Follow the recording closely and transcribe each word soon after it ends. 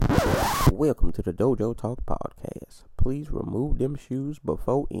Welcome to the Dojo Talk Podcast. Please remove them shoes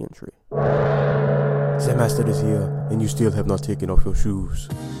before entry. The master is here, and you still have not taken off your shoes.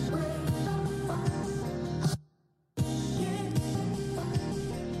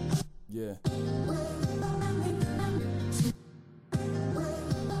 Yeah.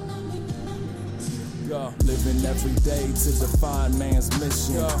 Living every day to define man's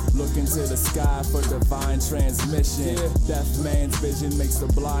mission. Look into the sky for divine transmission. Deaf man's vision makes the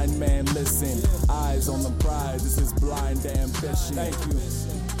blind man listen. Eyes on the prize, this is blind ambition. Thank you.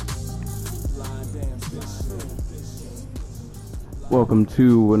 Blind ambition. Welcome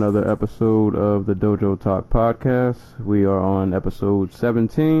to another episode of the Dojo Talk Podcast. We are on episode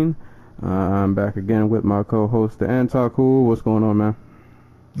 17. I'm back again with my co-host, the Antaku. What's going on, man?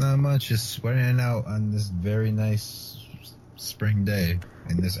 Not much, just sweating out on this very nice spring day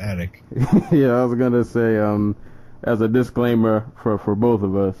in this attic. Yeah, I was gonna say, as a disclaimer for both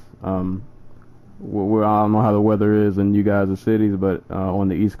of us, I don't know how the weather is in you guys' cities, but on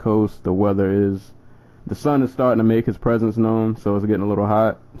the East Coast, the sun is starting to make his presence known, so it's getting a little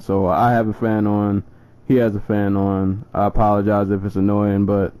hot. So I have a fan on, he has a fan on. I apologize if it's annoying,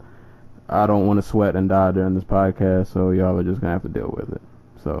 but I don't want to sweat and die during this podcast, so y'all are just gonna have to deal with it.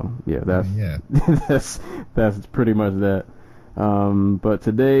 So yeah, that's pretty much that. But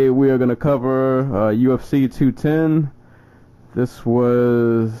today we are going to cover UFC 210. This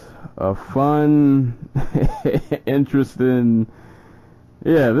was a fun, interesting.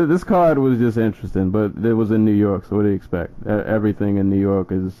 Yeah, this card was just interesting, but it was in New York, so what do you expect? Everything in New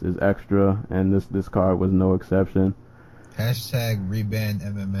York is extra, and this card was no exception. Hashtag reban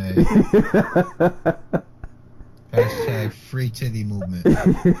MMA. Hashtag free titty movement.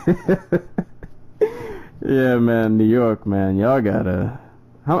 Yeah, man, New York, man. Y'all gotta...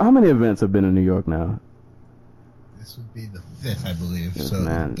 How many events have been in New York now? This would be the 5th, I believe. Yes, so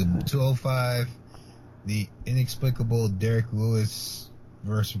man. The 205, the inexplicable Derek Lewis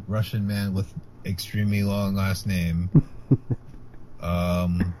versus Russian man with extremely long last name.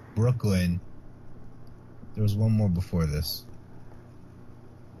 Brooklyn. There was one more before this.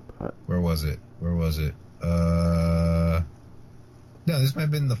 Where was it? No, this might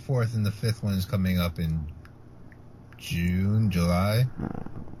have been the 4th, and the 5th one is coming up in July,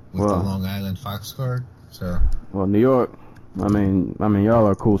 with the Long Island Fox card. So, well, New York, I mean, y'all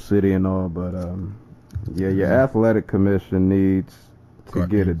are a cool city and all, but yeah, your athletic commission needs to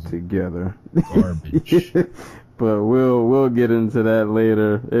get it together. Garbage. But we'll get into that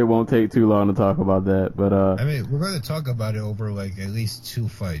later. It won't take too long to talk about that. But I mean, we're going to talk about it over like at least 2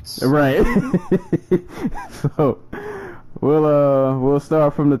 fights. Right. So we'll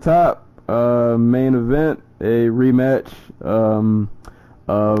start from the top. Main event, a rematch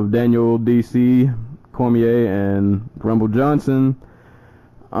of Daniel DC Cormier and Rumble Johnson.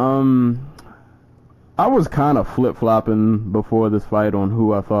 I was kind of flip-flopping before this fight on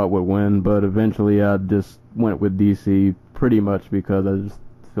who I thought would win, but eventually I just went with DC pretty much because I just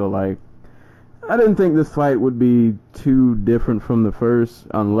feel like I didn't think this fight would be too different from the first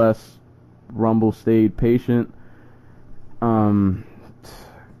unless Rumble stayed patient. I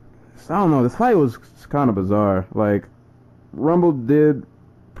don't know, this fight was kind of bizarre. Like, Rumble did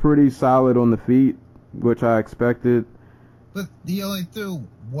pretty solid on the feet, which I expected. But he only threw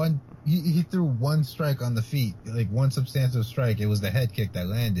one. He threw one strike on the feet, like one substantive strike. It was the head kick that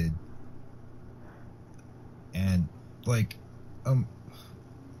landed, and like,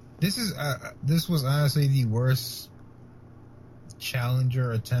 this was honestly the worst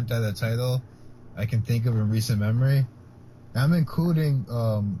challenger attempt at a title I can think of in recent memory. I'm including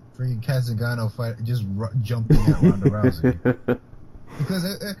freaking Cat Zingano fight just jumping at Ronda Rousey. Because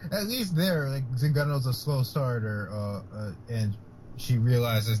at least there, like, Zingano's a slow starter, and she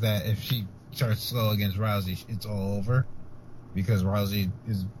realizes that if she starts slow against Rousey, it's all over. Because Rousey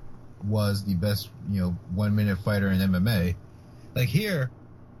was the best, 1-minute fighter in MMA. Like here,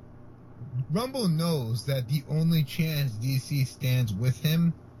 Rumble knows that the only chance DC stands with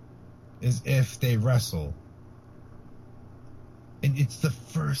him is if they wrestle. And it's the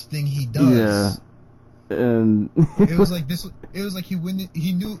first thing he does. Yeah. And it was like this. It was like he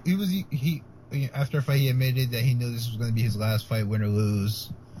knew after a fight he admitted that he knew this was going to be his last fight, win or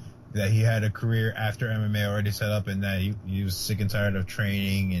lose. That he had a career after MMA already set up, and that he was sick and tired of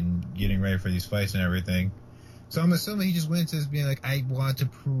training and getting ready for these fights and everything. So I'm assuming he just went into this being like, I want to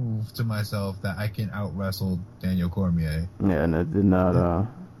prove to myself that I can out wrestle Daniel Cormier. Yeah, and it did not.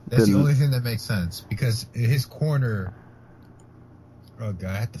 That's the only thing that makes sense, because his corner. Oh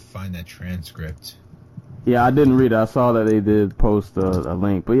god, I have to find that transcript. Yeah, I didn't read it. I saw that they did post a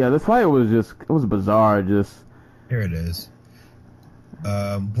link. But yeah, this fight was bizarre. Just here it is.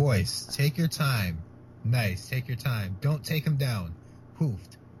 Voice, take your time. Nice, take your time. Don't take him down.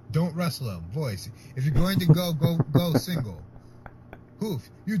 Hoofed. Don't wrestle him. Voice, if you're going to go single. Hoofed.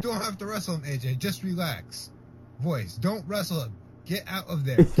 You don't have to wrestle him, AJ. Just relax. Voice, don't wrestle him. Get out of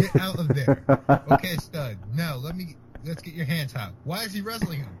there. Get out of there. Okay, stud. Now let's get your hands out. Why is he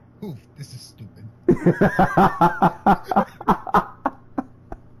wrestling him? Oof, this is stupid.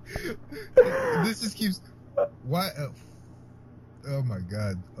 This just keeps. Why? Oh my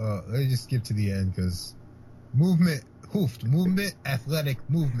god. Let me just skip to the end because movement, hoofed, movement, athletic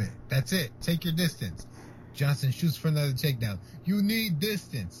movement. That's it. Take your distance. Johnson shoots for another takedown. You need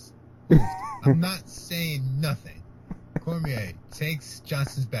distance. Hoofed. I'm not saying nothing. Cormier takes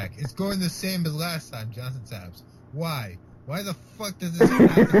Johnson's back. It's going the same as last time. Johnson taps. Why? Why the fuck does this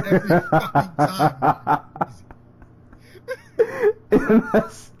happen every fucking time?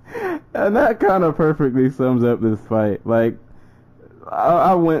 And that kind of perfectly sums up this fight. Like,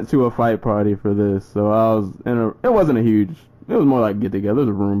 I went to a fight party for this, so I was it wasn't a huge, it was more like get together. There was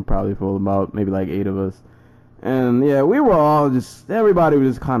a room probably full of about maybe like 8 of us. And yeah, we were all everybody was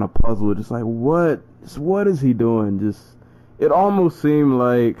just kind of puzzled, just like, what is he doing? It almost seemed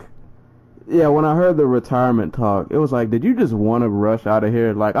like, yeah, when I heard the retirement talk, it was like, did you just want to rush out of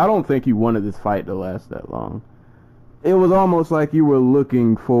here? Like, I don't think you wanted this fight to last that long. It was almost like you were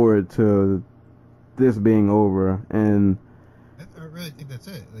looking forward to this being over, and I really think that's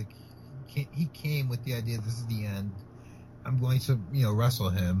it. Like, he came with the idea this is the end. I'm going to, wrestle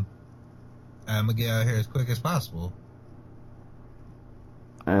him. I'm gonna get out of here as quick as possible.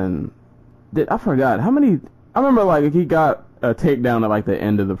 And I forgot how many. I remember like he got a takedown at like the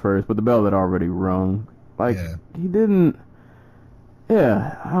end of the first, but the bell had already rung. Like he didn't.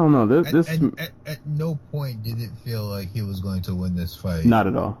 Yeah, I don't know. At no point did it feel like he was going to win this fight. Not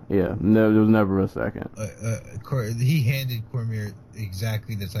at all. Yeah, no, there was never a second. He handed Cormier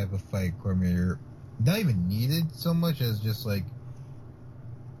exactly the type of fight Cormier not even needed so much as just like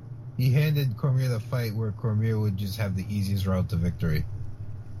he handed Cormier the fight where Cormier would just have the easiest route to victory.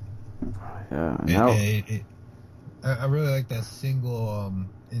 Yeah, I really like that single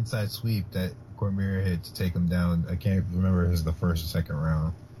inside sweep that Cormier hit to take him down. I can't remember if it was the first or second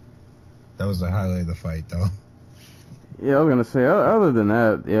round. That was the highlight of the fight, though. Yeah, I was gonna say. Other than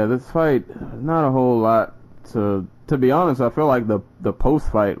that, yeah, this fight not a whole lot to. To be honest, I feel like the post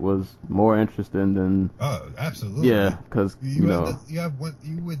fight was more interesting than. Oh, absolutely. Yeah, because you'd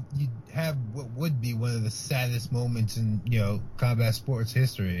have what would be one of the saddest moments in combat sports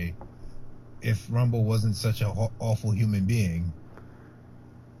history, if Rumble wasn't such an awful human being.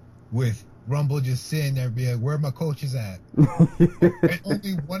 With Rumble just sitting there being like, where my coaches at? And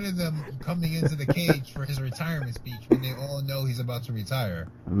only one of them coming into the cage for his retirement speech when they all know he's about to retire.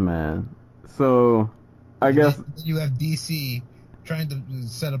 Man. So, I guess... You have DC trying to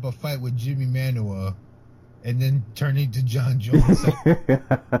set up a fight with Jimmy Manuwa and then turning to John Jones.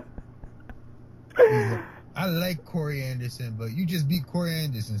 I like Corey Anderson, but you just beat Corey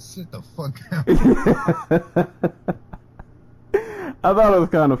Anderson. Sit the fuck down. I thought it was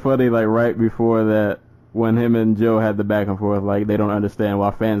kind of funny, like, right before that, when him and Joe had the back and forth, like, they don't understand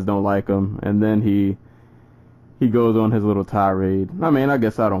why fans don't like him, and then he goes on his little tirade. I mean, I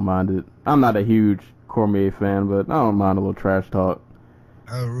guess I don't mind it. I'm not a huge Cormier fan, but I don't mind a little trash talk.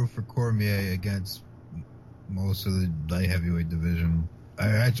 I would root for Cormier against most of the light heavyweight division.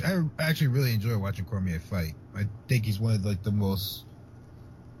 I actually really enjoy watching Cormier fight. I think he's one of, like, the most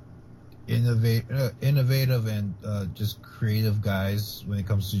innovative and just creative guys when it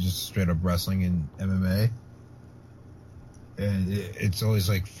comes to just straight up wrestling and MMA. And it's always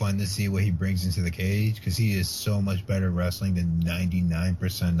like fun to see what he brings into the cage because he is so much better wrestling than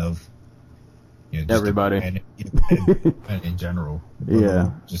 99% of everybody in general.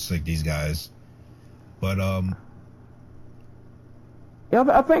 Yeah, just like these guys. But yeah,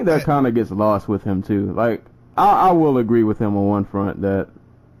 I think that kind of gets lost with him too. Like I will agree with him on one front that.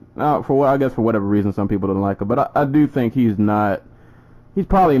 For whatever reason, some people don't like him, but I do think he's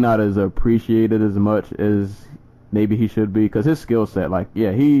probably not as appreciated as much as maybe he should be, because his skill set, I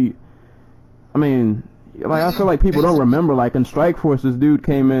feel like people don't remember, like, in Strikeforce, this dude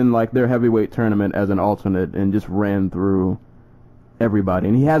came in, like, their heavyweight tournament as an alternate and just ran through everybody,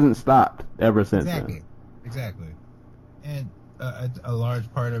 and he hasn't stopped ever since then. Exactly. And a large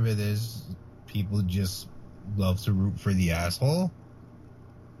part of it is people just love to root for the asshole.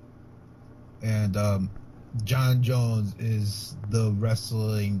 And John Jones is the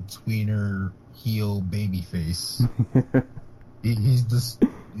wrestling tweener heel babyface. He's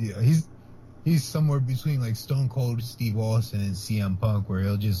He's somewhere between like Stone Cold Steve Austin and CM Punk, where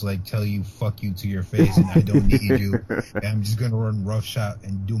he'll just like tell you "fuck you" to your face, and I don't need you. And I'm just gonna run roughshod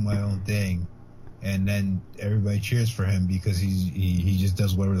and do my own thing, and then everybody cheers for him because he just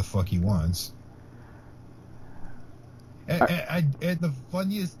does whatever the fuck he wants. And the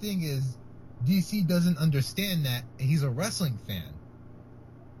funniest thing is, DC doesn't understand that he's a wrestling fan.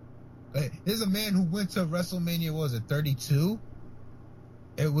 Like, there's a man who went to WrestleMania. What was it, 32?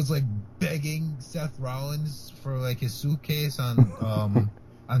 It was like begging Seth Rollins for like his suitcase on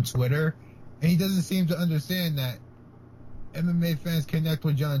Twitter, and he doesn't seem to understand that MMA fans connect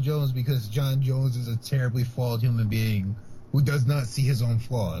with John Jones because John Jones is a terribly flawed human being who does not see his own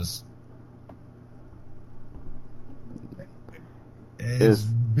flaws. It's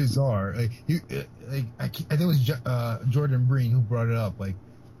bizarre. Like I think it was Jordan Breen who brought it up. Like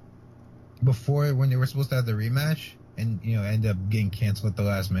before, when they were supposed to have the rematch, and ended up getting canceled at the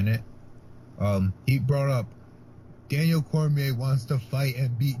last minute. He brought up Daniel Cormier wants to fight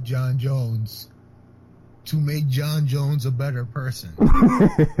and beat John Jones to make John Jones a better person.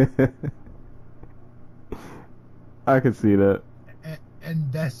 I could see that.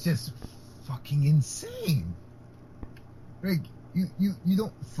 And that's just fucking insane. Like you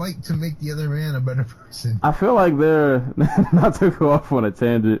don't fight to make the other man a better person. I feel like they're not to go off on a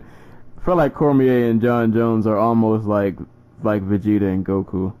tangent. I feel like Cormier and John Jones are almost like Vegeta and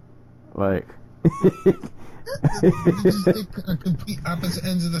Goku. Like just complete opposite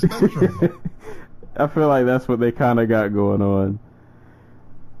ends of the spectrum. I feel like that's what they kind of got going on.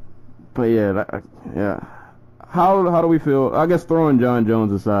 But yeah. How do we feel? I guess throwing John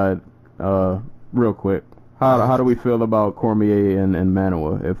Jones aside, real quick. How do we feel about Cormier and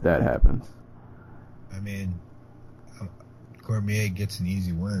Manoa if that happens? I mean, Cormier gets an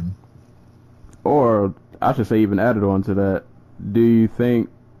easy win. Or, I should say, even added on to that, do you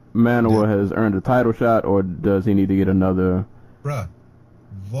think Manoa has earned a title shot, or does he need to get another? Bruh,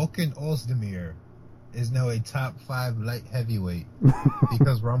 Volkan Ozdemir is now a top 5 light heavyweight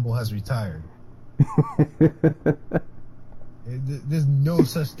because Rumble has retired. There's no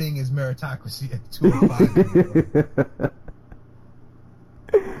such thing as meritocracy at 205.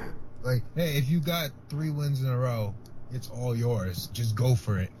 Like, hey, if you got 3 wins in a row, it's all yours. Just go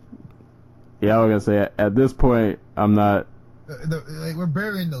for it. Yeah, I was gonna say at this point, I'm not. Like, we're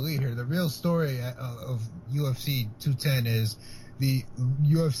burying the lead here. The real story of UFC 210 is the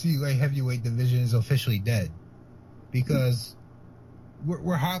UFC light heavyweight division is officially dead because we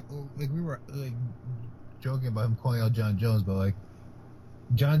were joking about him calling out John Jones, but like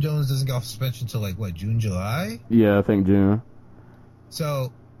John Jones doesn't get off suspension until like what, June, July? Yeah, I think June.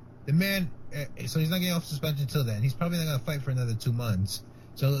 So the man, so he's not getting off suspension until then. He's probably not gonna fight for another 2 months.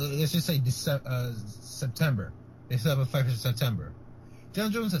 So let's just say September. They still have a fight for September. John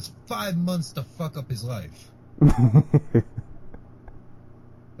Jones has 5 months to fuck up his life.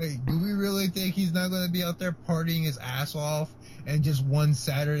 Like, do we really think he's not going to be out there partying his ass off and just one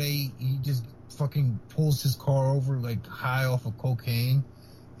Saturday he just fucking pulls his car over like high off of cocaine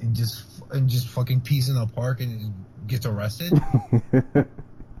and just fucking pees in a park and gets arrested?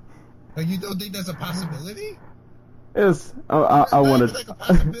 Like, you don't think that's a possibility? It's I want to like a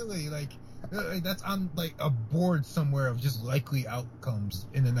possibility like that's on like a board somewhere of just likely outcomes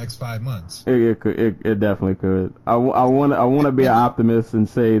in the next 5 months. It definitely could. I want to be an optimist and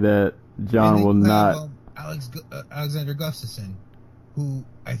say that John will not. Alexander Gustafsson, who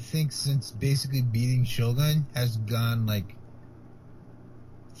I think since basically beating Shogun has gone like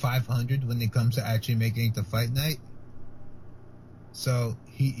 500 when it comes to actually making it to fight night. So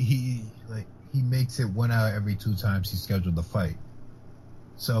he makes it 1 out of every 2 times he's scheduled to fight.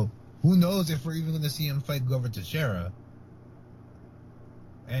 So who knows if we're even going to see him fight Glover Teixeira.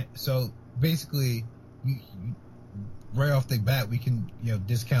 And so basically, right off the bat, we can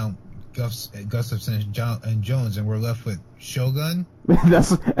discount Gustafsson and Jones, and we're left with Shogun.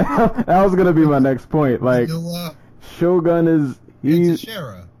 That was going to be my next point. Like, Shogun is and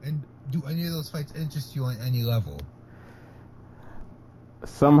Teixeira. And do any of those fights interest you on any level?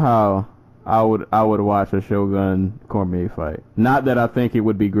 Somehow, I would watch a Shogun Cormier fight. Not that I think it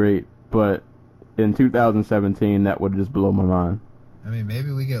would be great, but in 2017, that would just blow my mind. I mean,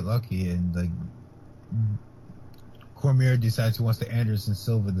 maybe we get lucky and like Cormier decides he wants to Anderson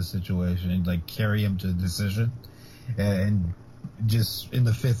Silva the situation and like carry him to the decision, and just in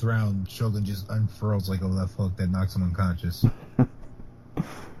the 5th round, Shogun just unfurls like a left hook that knocks him unconscious.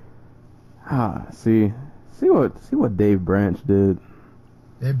 See what Dave Branch did.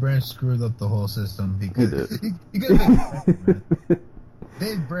 Dave Branch screwed up the whole system because he could make it happen, man.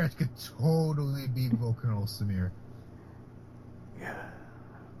 Dave Branch could totally beat Volkan Ozdemir.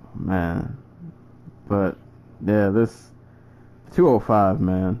 Man, But yeah, this 205,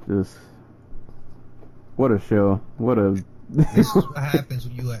 man, just what a show. What a This is what happens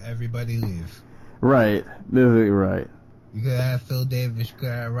when you let everybody leave. right. This is right. You could have Phil Davis, you could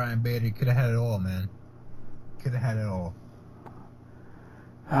have Ryan Bader, you could have had it all, man. Could have had it all.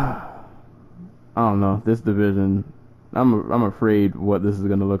 I don't know. This division, I'm afraid what this is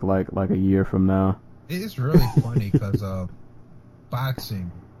gonna look like a year from now. It's really funny because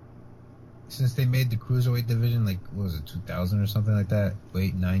boxing, since they made the cruiserweight division, like, what was it, 2000 or something like that?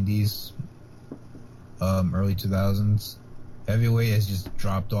 Late 90s, early 2000s, heavyweight has just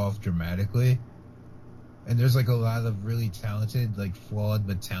dropped off dramatically. And there's like a lot of really talented, like flawed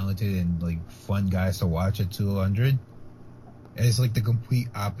but talented and like fun guys to watch at 200. And it's like the complete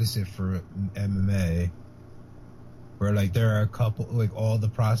opposite for MMA, where like there are a couple, like all the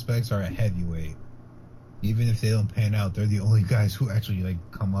prospects are at heavyweight. Even if they don't pan out, they're the only guys who actually like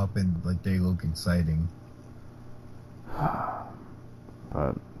come up and like they look exciting.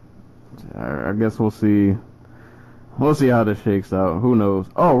 But I guess we'll see. We'll see how this shakes out. Who knows?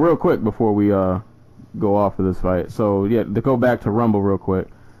 Oh, real quick before we go off of this fight. So yeah, to go back to Rumble real quick.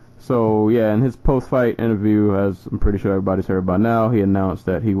 So yeah, in his post-fight interview, as I'm pretty sure everybody's heard by now, he announced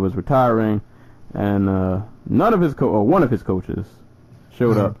that he was retiring, and one of his coaches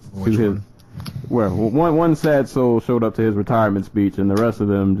showed up to his. One? Well, one sad soul showed up to his retirement speech, and the rest of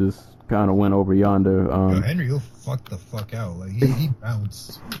them just kind of went over yonder. Yo, Henry, he'll fuck the fuck out. Like he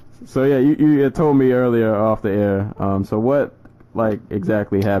bounced. So yeah, you had told me earlier off the air. So what like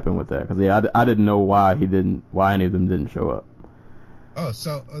exactly happened with that? Because yeah, I didn't know why any of them didn't show up. Oh,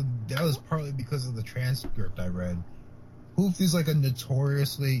 so that was partly because of the transcript I read. Hoof is like a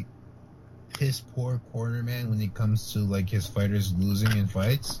notoriously piss poor corner man when it comes to like his fighters losing in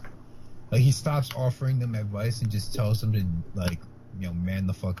fights. Like he stops offering them advice and just tells them to like, you know, man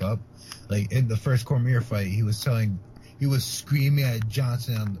the fuck up. Like in the first Cormier fight, he was screaming at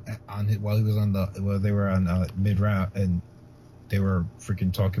Johnson while they were on mid round and they were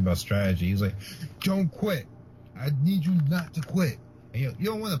freaking talking about strategy. He was like, "Don't quit. I need you not to quit." And you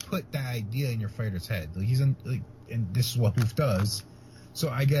don't want to put that idea in your fighter's head. Like and this is what Hoof does. So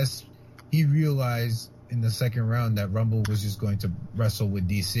I guess he realized in the second round that Rumble was just going to wrestle with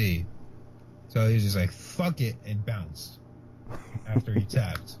DC. So he was just like, "Fuck it," and bounced after he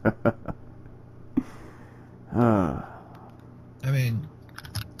tapped. I mean,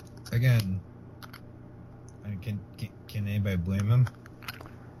 again, can anybody blame him?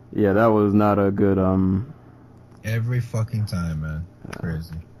 Yeah, that was not a good Every fucking time, man.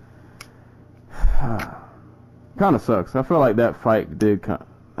 Crazy. Kind of sucks. I feel like that fight did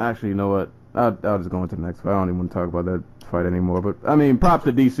actually, you know what? I'll just go into the next fight. I don't even want to talk about that fight anymore. But I mean, props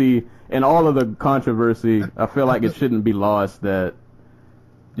to DC and all of the controversy. I feel like it shouldn't be lost that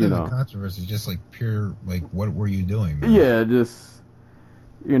you know. The controversy, just like pure, like, what were you doing, man? Yeah, just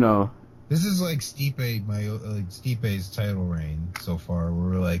you know. This is like Stipe's title reign so far,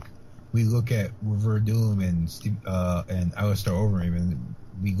 where we're like, we look at Verdum and Alistair Overeem, and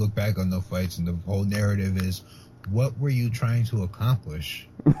we look back on the fights, and the whole narrative is, what were you trying to accomplish?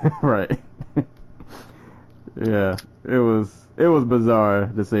 Right. Yeah, it was bizarre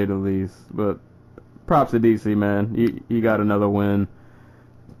to say the least, but props to DC, man. You got another win.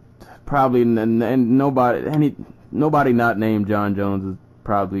 Probably and nobody not named John Jones is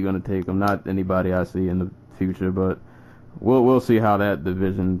probably going to take him. Not anybody I see in the future, but we'll see how that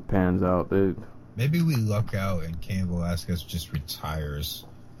division pans out. Maybe we luck out and Cain Velasquez just retires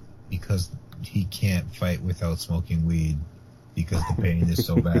because he can't fight without smoking weed because the pain is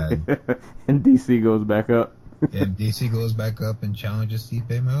so bad. And DC goes back up. And DC goes back up and challenges Stipe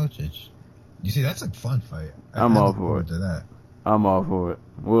Miocic. You see, that's a fun fight. I'm all for it. To that. I'm all for it.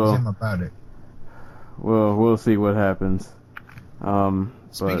 Well, I'm about it. Well, we'll see what happens.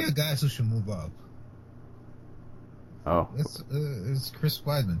 Speaking of guys who should move up. Oh, it's Chris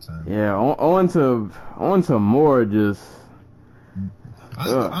Weidman time. Yeah, on to more just.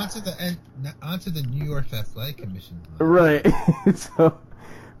 Onto the New York Athletic Commission. Right. So,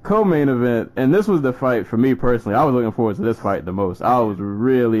 co-main event, and this was the fight for me personally. I was looking forward to this fight the most. I was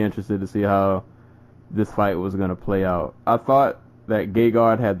really interested to see how this fight was going to play out. I thought that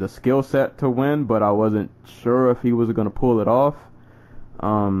Gegard had the skill set to win, but I wasn't sure if he was going to pull it off.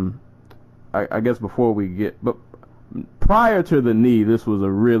 I guess but prior to the knee, this was a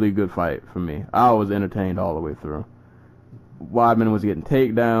really good fight for me. I was entertained all the way through. Weidman was getting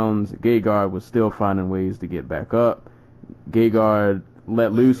takedowns. Gegard was still finding ways to get back up. Gegard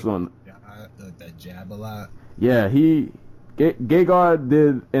let loose on that jab a lot. Yeah, Gegard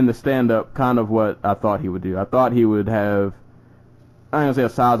did in the stand-up kind of what I thought he would do. I thought he would have I don't say a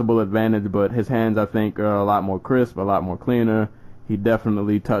sizable advantage, but his hands, I think, are a lot more crisp, a lot more cleaner. He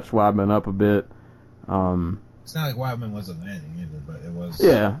definitely touched Weidman up a bit. It's not like Weidman wasn't landing either, but it was.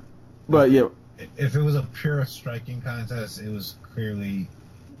 Yeah, but yeah. If it was a pure striking contest, it was clearly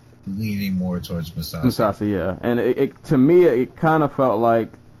leaning more towards Mousasi. Mousasi, yeah. And it to me, it kind of felt like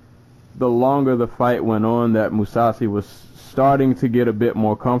the longer the fight went on, that Mousasi was starting to get a bit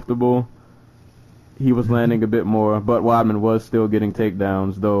more comfortable. He was landing a bit more, but Weidman was still getting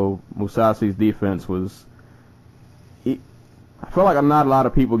takedowns, though Mousasi's defense was... I feel like not a lot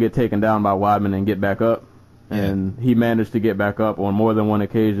of people get taken down by Weidman and get back up. And he managed to get back up on more than one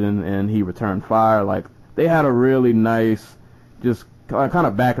occasion, and he returned fire. Like, they had a really nice, just kind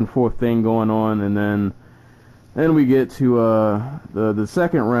of back and forth thing going on, and then we get to the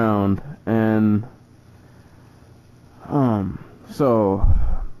second round, and so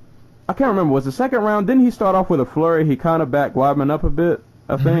I can't remember. Was the second round? Didn't he start off with a flurry? He kind of backed Weidman up a bit,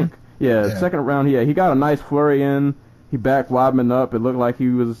 I think. Yeah, second round. Yeah, he got a nice flurry in. He backed Weidman up. It looked like he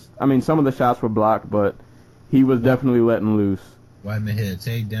was. I mean, some of the shots were blocked, but he was definitely letting loose. Weidman hit a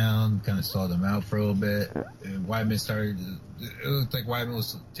takedown, kind of stalled him out for a little bit. Weidman started. It looked like Weidman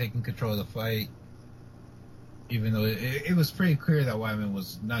was taking control of the fight, even though it was pretty clear that Weidman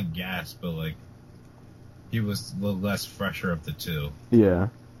was not gassed, but like he was a little less fresher of the two. Yeah.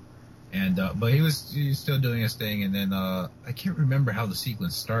 And but he was still doing his thing, and then I can't remember how the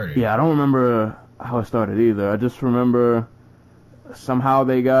sequence started. Yeah, I don't remember how it started either. I just remember somehow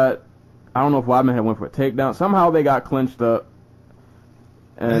they got. I don't know if Weidman had went for a takedown. Somehow they got clinched up.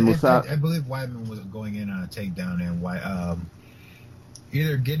 And I believe Weidman was going in on a takedown and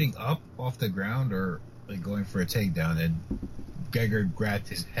either getting up off the ground or like going for a takedown, and Gegard grabbed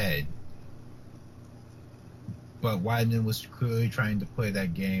his head. But Weidman was clearly trying to play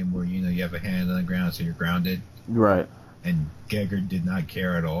that game where, you have a hand on the ground so you're grounded. Right. And Gegard did not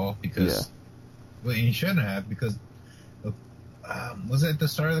care at all because... Yeah. Well, he shouldn't have, because... was it at the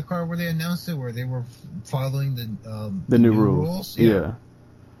start of the card where they announced it, where they were following the new rules? Yeah.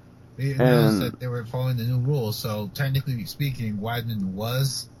 They announced that they were following the new rules, so technically speaking, Weidman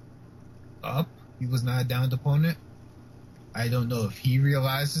was up. He was not a downed opponent. I don't know if he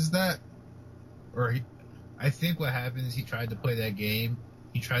realizes that, or I think what happened is he tried to play that game.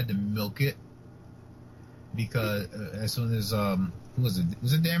 He tried to milk it because as soon as who was it?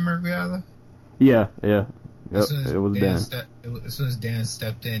 Was it Dan Murguiala? Yeah. Yep, it was Dan. As soon as Dan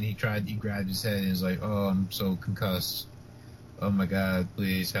stepped in, he grabbed his head and was like, "Oh, I'm so concussed. Oh my God,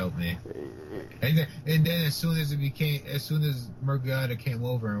 please help me." And then as soon as Murguiala came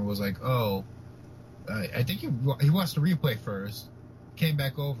over and was like, "Oh," I think he watched the replay first, came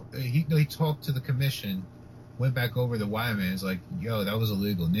back over. He talked to the commission, went back over to Weidman. And was like, "Yo, that was a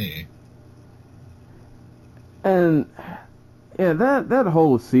legal knee." And yeah, that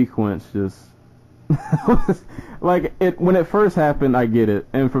whole sequence just. Like, when it first happened, I get it.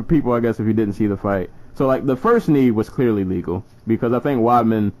 And for people, I guess, if you didn't see the fight. So, like, the first knee was clearly legal. Because I think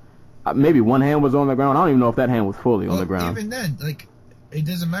Weidman, maybe one hand was on the ground. I don't even know if that hand was fully on the ground. Even then, like, it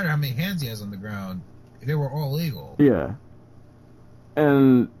doesn't matter how many hands he has on the ground. They were all legal. Yeah.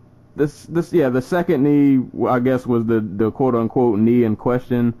 And the second knee, I guess, was the quote-unquote knee in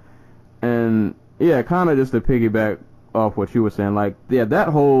question. And, yeah, kind of just to piggyback off what you were saying, like, yeah, that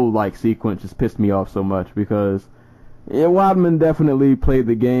whole, like, sequence just pissed me off so much because, yeah, Weidman definitely played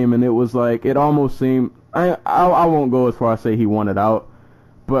the game, and it was like, it almost seemed, I won't go as far as say he won it out,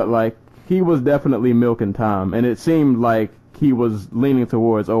 but, like, he was definitely milking time, and it seemed like he was leaning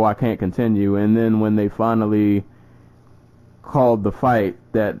towards, oh, I can't continue, and then when they finally called the fight,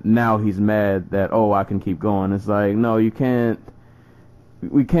 that now he's mad that, oh, I can keep going. It's like, no, you can't.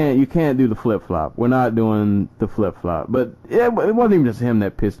 You can't do the flip-flop. We're not doing the flip-flop. But it wasn't even just him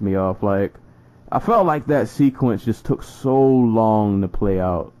that pissed me off. Like, I felt like that sequence just took so long to play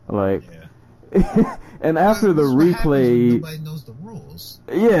out. Like, yeah. And after the replay... Nobody knows the rules.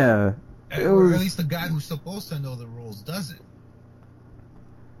 Yeah. Or at least the guy who's supposed to know the rules doesn't.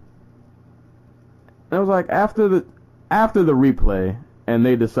 It was like, after the replay, and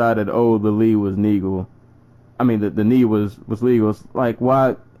they decided, oh, the knee was legal. I mean, the knee was legal. It's like,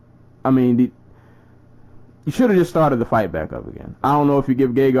 why? I mean, you should have just started the fight back up again. I don't know if you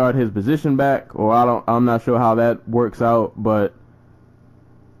give Gegard his position back, or I'm not sure how that works out, but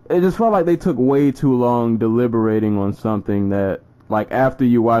it just felt like they took way too long deliberating on something that, like, after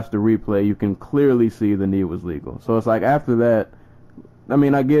you watch the replay, you can clearly see the knee was legal. So it's like, after that, I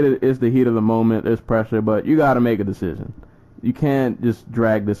mean, I get it, it's the heat of the moment, there's pressure, but you got to make a decision. You can't just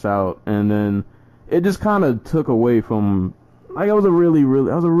drag this out, and then it just kind of took away from, like, it was a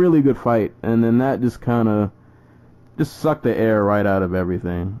really good fight, and then that just kind of just sucked the air right out of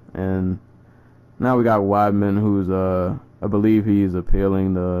everything. And now we got Weidman, who's I believe he's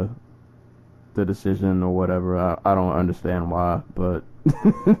appealing the decision or whatever. I don't understand why, but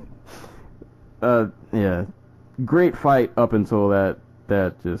yeah, great fight up until that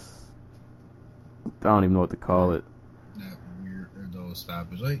just, I don't even know what to call it. That weirdo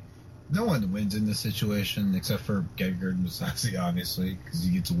stoppage. Like, no one wins in this situation except for Gegard Mousasi, obviously, because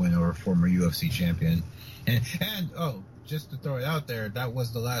you get to win over a former UFC champion. And oh, just to throw it out there, that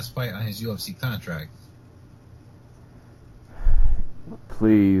was the last fight on his UFC contract.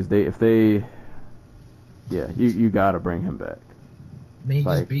 Please, you gotta bring him back. I mean, you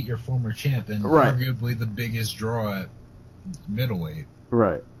just beat your former champion, right? Arguably the biggest draw at middleweight,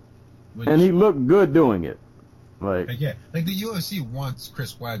 right? And he looked good doing it. Like the UFC wants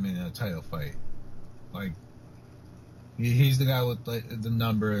Chris Weidman in a title fight. Like, he's the guy with the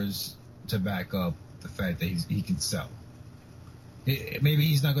numbers to back up the fact that he can sell. Maybe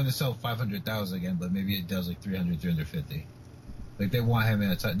he's not going to sell 500,000 again, but maybe it does like 300, 350. Like, they want him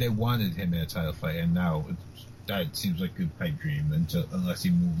they wanted him in a title fight, and now that seems like a pipe dream unless he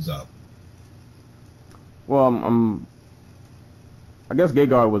moves up. Well, I guess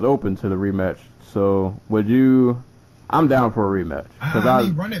Gegard was open to the rematch, so would you? I'm down for a rematch. I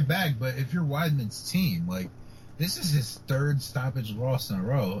mean, run it back, but if you're Weidman's team, like, this is his third stoppage loss in a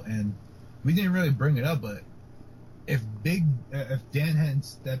row, and we didn't really bring it up, but if Dan hadn't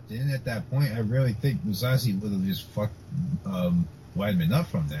stepped in at that point, I really think Mousasi would have just fucked Weidman up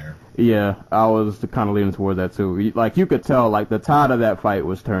from there. Yeah, I was kind of leaning towards that too. Like, you could tell, like, the tide of that fight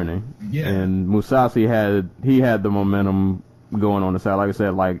was turning. Yeah. And Mousasi had the momentum going on the side. Like I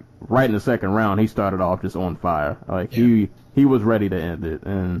said, like, right in the second round, he started off just on fire. Like, he was ready to end it.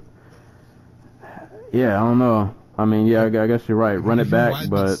 And yeah, I don't know. I mean, yeah, I guess you're right. Run it back,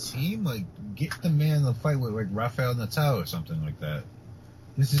 but team, like, get the man in the fight with like Rafael Natal or something like that.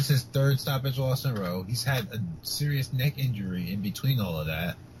 This is his third stoppage loss in a row. He's had a serious neck injury in between all of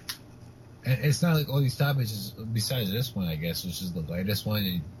that. And it's not like all these stoppages, besides this one, I guess, which is the lightest one,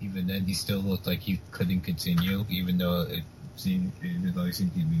 and even then he still looked like he couldn't continue, even though he seemed to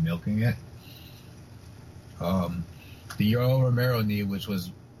be milking it. The Yoel Romero knee, which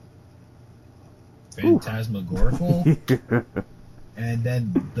was phantasmagorical, and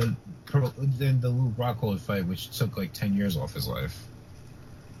then the Luke Rockhold fight, which took like 10 years off his life.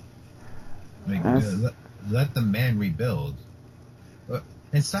 Like, let the man rebuild,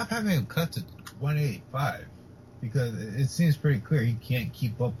 and stop having him cut to 185, because it seems pretty clear he can't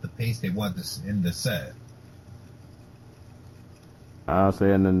keep up the pace they want this in the set. I'll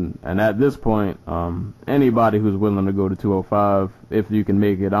say, and at this point, anybody who's willing to go to 205, if you can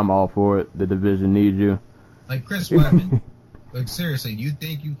make it, I'm all for it. The division needs you. Like Chris Weidman. Like, seriously, you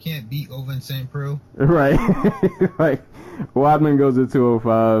think you can't beat Ovince St. Preux? Right. Like, Weidman goes to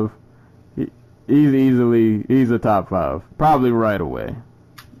 205. He's a top 5. Probably right away.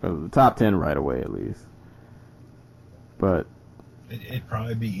 Top 10 right away, at least. But it'd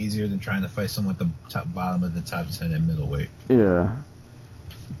probably be easier than trying to fight someone at the bottom of the top 10 at middleweight. Yeah.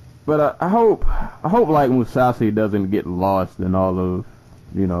 But I hope like Mousasi doesn't get lost in all of,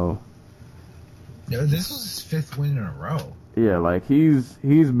 Yeah, this was his 5th win in a row. Yeah, like he's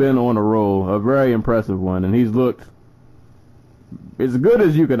been on a roll, a very impressive one, and he's looked as good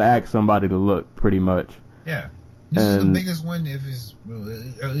as you could ask somebody to look, pretty much. Yeah. This is the biggest win of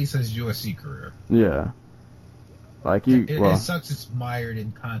at least his UFC career. Yeah. Like it sucks it's mired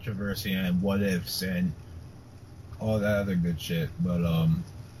in controversy and what ifs and all that other good shit, but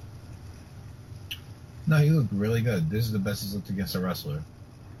no, he looked really good. This is the best he's looked against a wrestler.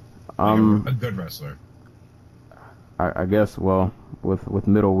 A good wrestler. I guess, well, with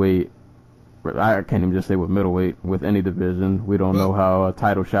middleweight, I can't even just say with middleweight, with any division, we don't know how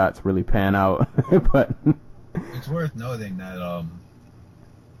title shots really pan out, but it's worth noting that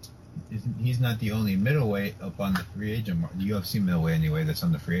he's not the only middleweight up on the free agent market, the UFC middleweight anyway, that's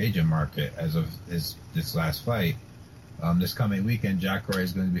on the free agent market as of this last fight. This coming weekend, Jacare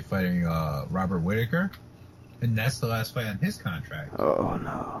is going to be fighting Robert Whittaker, and that's the last fight on his contract. Oh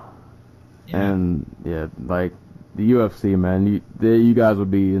no! Yeah. And yeah, like the UFC, man, you guys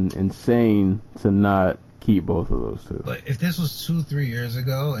would be insane to not keep both of those two. But if this was 2-3 years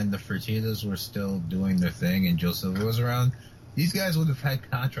ago and the Fertittas were still doing their thing and Joe Silva was around, these guys would have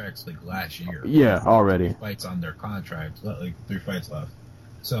had contracts like last year. Yeah, already. Fights on their contracts, like 3 fights left.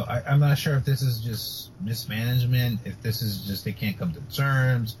 So I'm not sure if this is just mismanagement, if this is just they can't come to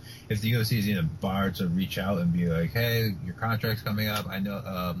terms, if the UFC is in a bar to reach out and be like, hey, your contract's coming up. I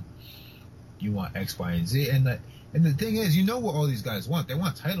know you want X, Y, and Z. And the thing is, you know what all these guys want. They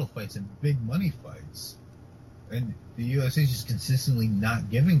want title fights and big money fights. and the UFC is just consistently not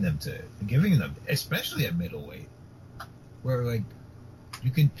giving them, especially at middleweight, where like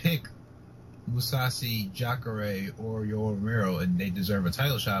you can pick Mousasi, Jacare, or Yoel Romero, and they deserve a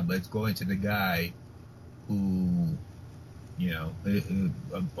title shot, but it's going to the guy who, you know,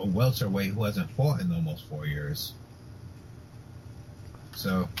 a welterweight who hasn't fought in almost 4 years.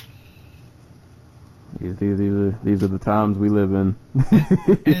 So these are the times we live in. and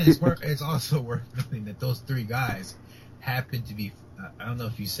it's also worth noting that those three guys happen to be, I don't know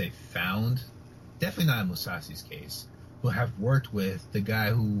if you say found, definitely not in Mousasi's case, who have worked with the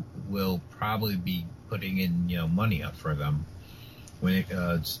guy who will probably be putting in, you know, money up for them when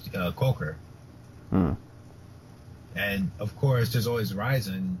Coker. And of course, there's always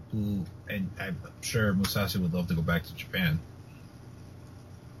Ryzen, who, and I'm sure Mousasi would love to go back to Japan.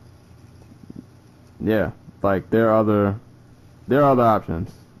 Yeah, like there are other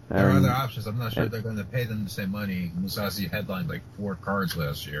options. There are other options. I'm not sure they're going to pay them the same money. Mousasi headlined like 4 cards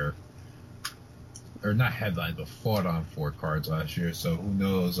last year. Or not headlined, but fought on 4 cards last year. So who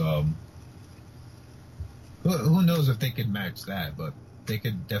knows? Who knows if they could match that? But they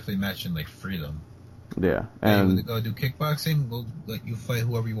could definitely match in like freedom. Yeah, and hey, go do kickboxing. We'll let you fight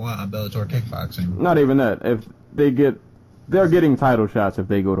whoever you want on Bellator kickboxing. Not even that. If they're getting title shots if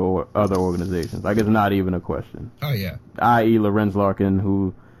they go to other organizations. Like, it's not even a question. Oh yeah. I.e. Lorenz Larkin,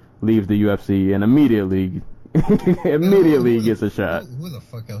 who leaves the UFC and immediately gets a shot. Who the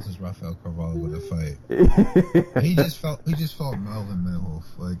fuck else is Rafael Carvalho with a fight? he just fought Melvin Manhoef,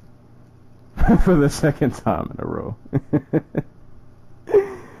 like for the second time in a row.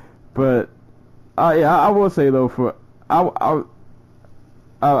 But I will say though, I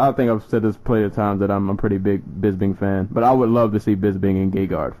think I've said this plenty of times that I'm a pretty big Bisping fan, but I would love to see Bisping and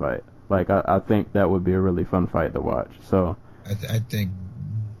Gegard fight. Like, I think that would be a really fun fight to watch. So I think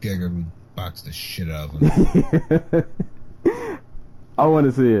Gegard would box the shit out of him. I want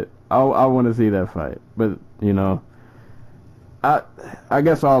to see it. I want to see that fight. But, you know, I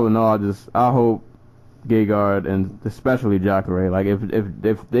guess all in all, I hope Gegard and especially Jacare, like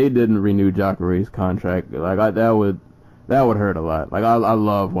if they didn't renew Jacare's contract, like that would hurt a lot. Like I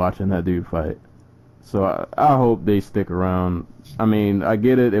love watching that dude fight. So I hope they stick around. I mean, I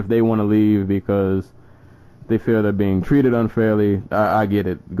get it if they want to leave because they feel they're being treated unfairly. I get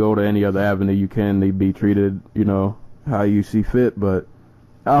it. Go to any other avenue you can. They be treated, you know, how you see fit. But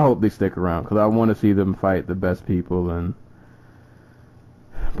I hope they stick around because I want to see them fight the best people.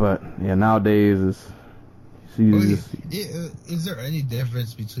 But yeah, nowadays is there any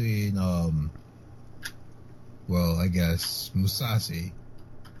difference between well, I guess Mousasi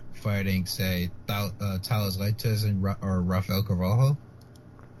fighting, say, Thales Leites or Rafael Carvalho?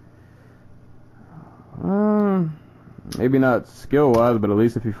 Maybe not skill-wise, but at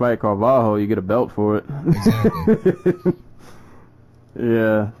least if you fight Carvalho, you get a belt for it. Exactly.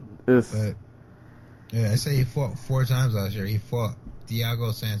 Yeah. I say he fought 4 times last year. He fought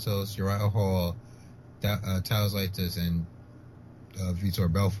Thiago Santos, Uriah Hall, Thales Leites, and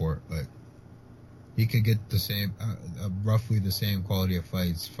Vitor Belfort. Like, he could get the same, roughly the same quality of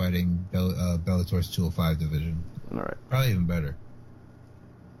fights fighting Bellator's 205 division. All right. Probably even better.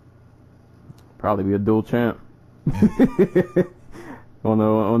 Probably be a dual champ. Yeah.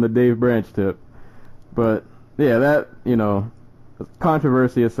 on the Dave Branch tip. But yeah, that, you know,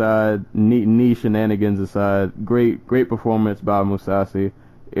 controversy aside, knee shenanigans aside, great performance by Mousasi.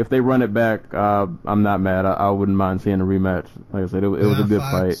 If they run it back, I'm not mad. I wouldn't mind seeing a rematch. Like I said, it was a good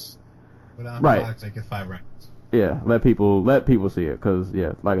fight. Right. Fox, like 5 rounds. Yeah, let people see it, because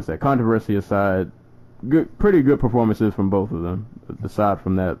yeah, like I said, controversy aside, pretty good performances from both of them. Aside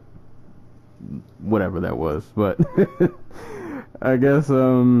from that, whatever that was, but I guess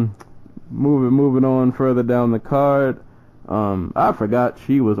moving on further down the card. I forgot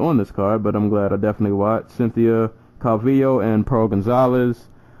she was on this card, but I'm glad I definitely watched. Cynthia Calvillo and Pearl Gonzalez.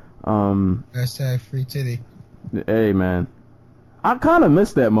 Hashtag free titty. Hey man, I kind of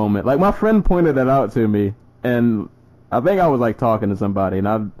missed that moment. Like, my friend pointed that out to me, and I think I was like talking to somebody,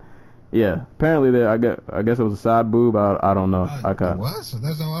 and apparently I guess it was a side boob. I don't know. It was?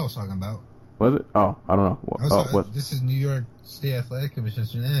 That's not what I was talking about. Was it? Oh, I don't know. This is New York State Athletic Commission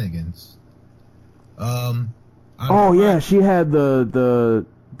shenanigans. Yeah, she had the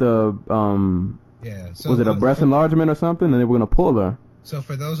yeah. So was it a breast enlargement or something, and they were gonna pull her? So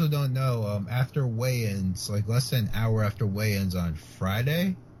for those who don't know, after weigh-ins, like less than an hour after weigh-ins on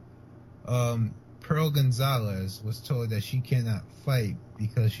Friday, Pearl Gonzalez was told that she cannot fight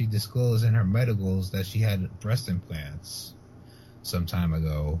because she disclosed in her medicals that she had breast implants some time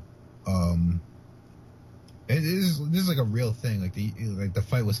ago. This is like a real thing. Like the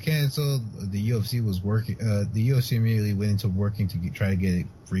fight was canceled. The UFC was working. The UFC immediately went into working to try to get it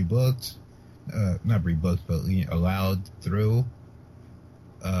rebooked. Not rebooked, but allowed through.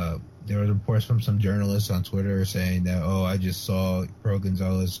 There were reports from some journalists on Twitter saying that, I just saw Pro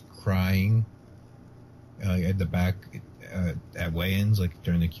Gonzalez crying at the back at weigh-ins, like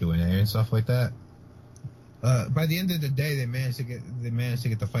during the Q&A and stuff like that. By the end of the day, they managed to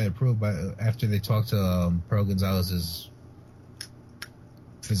get the fight approved. After they talked to Pro Gonzalez's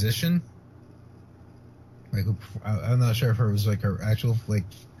physician, like I'm not sure if it was like her actual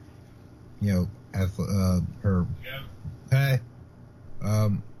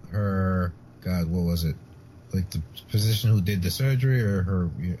her what was it? Like the physician who did the surgery or her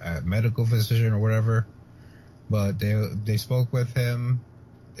medical physician or whatever. But they spoke with him.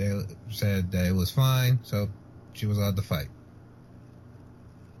 They said that it was fine, so she was allowed to fight.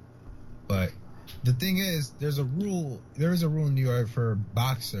 But the thing is, there is a rule in New York for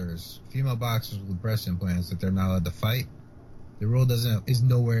female boxers with breast implants, that they're not allowed to fight. The rule is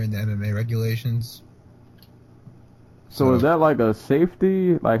nowhere in the MMA regulations. So is that like a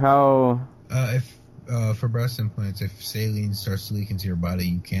safety? Like how? For breast implants, if saline starts to leak into your body,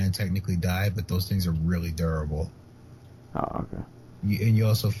 you can technically die, but those things are really durable. Oh, okay. And you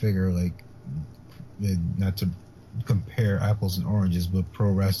also figure, like, not to compare apples and oranges, but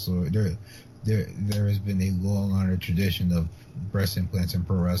pro wrestler, there has been a long honored tradition of breast implants in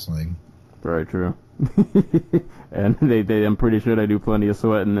pro wrestling. Very true. And they I'm pretty sure they do plenty of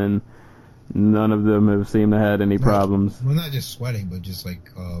sweating, and none of them have seemed to have any problems. Well, not just sweating, but just like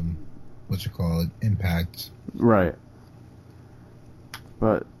impact. Right.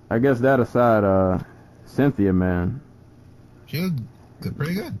 But I guess that aside, Cynthia, man. She looked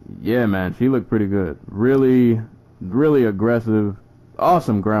pretty good. Yeah, man, she looked pretty good. Really, really aggressive.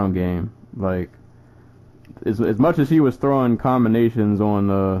 Awesome ground game. Like, as much as she was throwing combinations on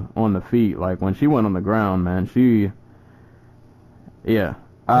the feet, like when she went on the ground, man, Her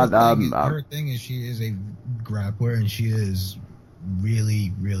thing is she is a grappler, and she is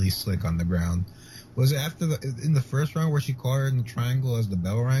really, really slick on the ground. Was it in the first round where she caught her in the triangle as the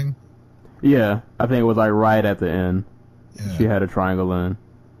bell rang? Yeah, I think it was like right at the end. Yeah. She had a triangle in.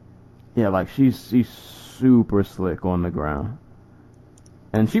 Yeah, like she's super slick on the ground.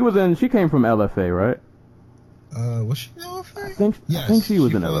 And she came from LFA, right? Was she in LFA? I think she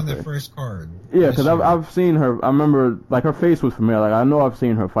was in LFA. On the first card. Yeah, because I've seen her. I remember, like, her face was familiar. Like, I know I've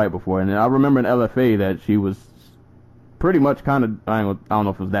seen her fight before, and I remember in LFA that she was pretty much kind of, I don't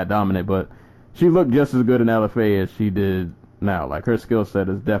know if it was that dominant, but she looked just as good in LFA as she did now. Like, her skill set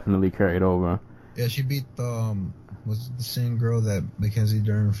is definitely carried over. Yeah, she beat was it the same girl that Mackenzie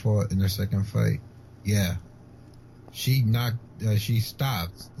Dern fought in their second fight? Yeah. She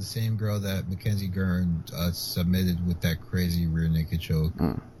stopped the same girl that Mackenzie Dern submitted with that crazy rear naked choke.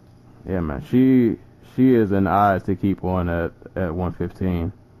 Yeah, man. She is an eyes to keep on at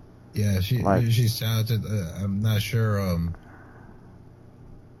 115. Yeah, she's talented. I'm not sure.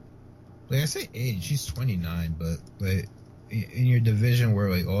 Like I say, age, she's 29, but like in your division where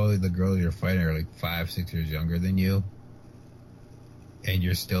like all of the girls you're fighting are like 5-6 years younger than you, and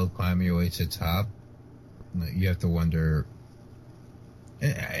you're still climbing your way to the top, you have to wonder.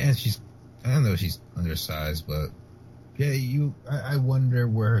 And I don't know if she's undersized, but yeah, I wonder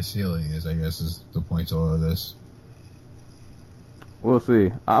where her ceiling is, I guess, is the point to all of this. We'll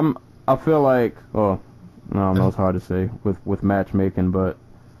see. I feel like, I don't know, it's hard to say with matchmaking, but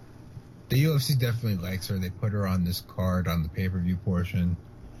the UFC definitely likes her. They put her on this card on the pay-per-view portion.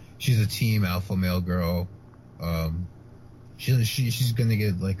 She's a team alpha male girl. She's gonna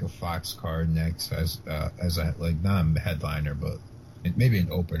get like a Fox card next as a, like, not a headliner, but maybe an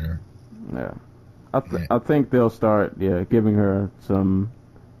opener. Yeah. I think they'll start giving her some.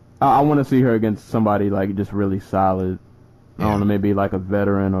 I want to see her against somebody like just really solid. I don't know, maybe like a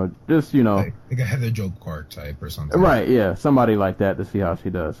veteran or just, like a Heather Joe Clark type or something. Right, yeah, somebody like that to see how she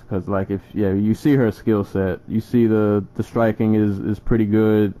does. Because like if you see her skill set, you see the striking is pretty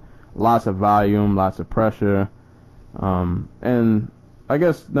good, lots of volume, lots of pressure, and I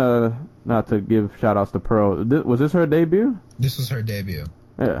guess not to give shout outs to Pearl. Was this her debut? This was her debut.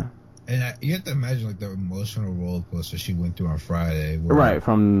 Yeah. And you have to imagine like the emotional roller coaster she went through on Friday. Right,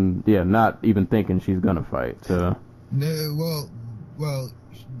 from not even thinking she's gonna fight to. No, well,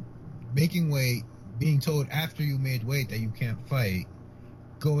 making weight, being told after you made weight that you can't fight,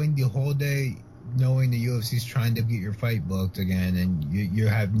 going the whole day knowing the UFC's trying to get your fight booked again, and you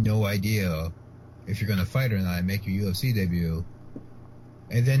have no idea if you're gonna fight or not, and make your UFC debut,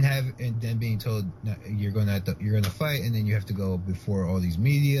 and then being told you're gonna fight, and then you have to go before all these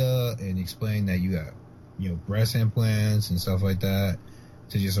media and explain that breast implants and stuff like that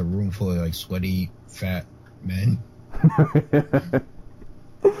to just a room full of like sweaty, fat men. And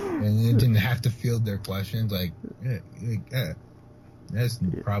it didn't have to field their questions. That's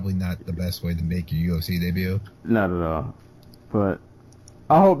probably not the best way to make your UFC debut. Not at all. But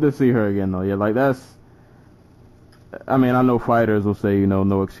I hope to see her again, though. Yeah, like that's. I mean, I know fighters will say,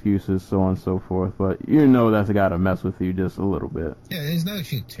 no excuses, so on and so forth, but that's got to mess with you just a little bit. Yeah, it's not like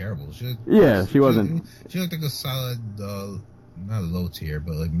she's terrible. She wasn't. She looked like a solid, not low tier,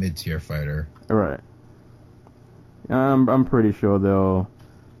 but like mid tier fighter. Right. I'm pretty sure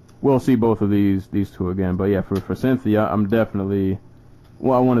we'll see both of these two again. But yeah, for Cynthia, I'm definitely.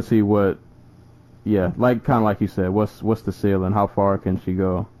 Well, I want to see what. Yeah, kind of like you said, what's the ceiling? How far can she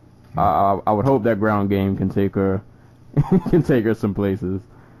go? I would hope that ground game can take her. Can take her some places,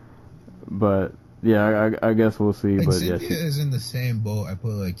 but yeah, I guess we'll see. Like, but Cynthia yeah, is in the same boat I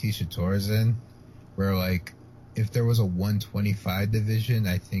put like Tisha Torres in, where like if there was a 125 division,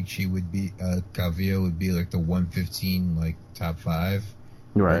 I think she would be Calvillo would be like the 115 like top 5.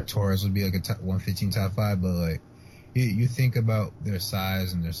 right. Like, Torres would be like a 115 top 5, but like you think about their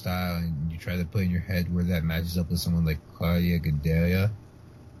size and their style, and you try to put in your head where that matches up with someone like Claudia Gadelha.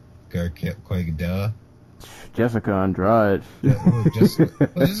 Jessica Andrade. Jessica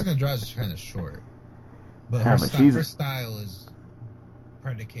Andrade is kind of short, but her style is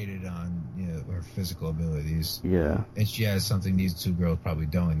predicated on her physical abilities. Yeah, and she has something these two girls probably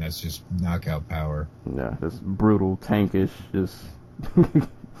don't. And that's just knockout power. Yeah, just brutal, tankish, just.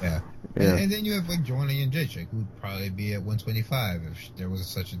 Yeah. Yeah. And then you have like Joanna Jędrzejczyk, who'd probably be at 125 if there was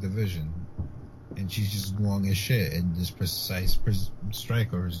such a division. And she's just long as shit, and this precise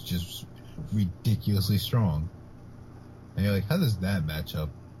striker is just ridiculously strong. And you're like, how does that match up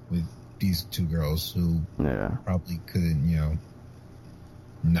with these two girls who probably couldn't,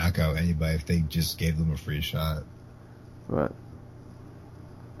 knock out anybody if they just gave them a free shot? But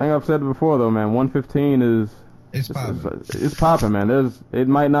I think I've said it before, though, man. 115 is it's popping. It's popping, man. It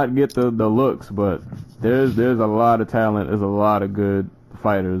might not get the looks, but there's a lot of talent. There's a lot of good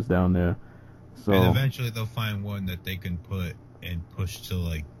fighters down there. So, and eventually they'll find one that they can put and push to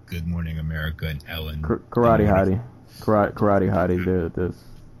like Good Morning America and Ellen. Karate Hottie.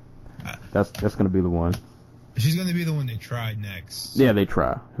 That's gonna be the one. She's gonna be the one they try next. Yeah, they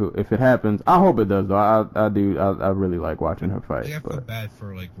try. If it happens, I hope it does. Though I do. I really like watching her fight. I feel bad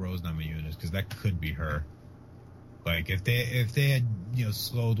for like Rose Namajunas because that could be her. Like if they had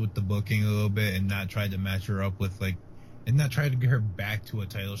slowed with the booking a little bit and not tried to match her up with and not tried to get her back to a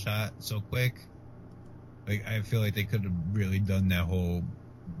title shot so quick. Like, I feel like they could have really done that whole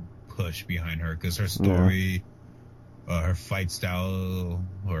push behind her because her story, her fight style,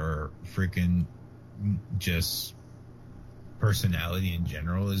 her freaking just personality in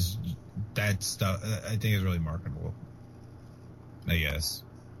general is that stuff. I think is really marketable. I guess.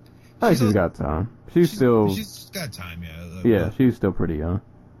 I think she's got time. She's got time, yeah. Yeah, she's still pretty young.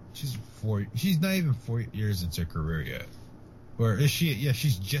 She's not even 4 years into her career yet. Or is she? Yeah,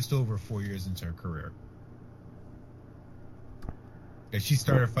 she's just over 4 years into her career. And she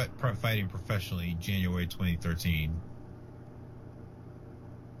started fighting professionally January 2013.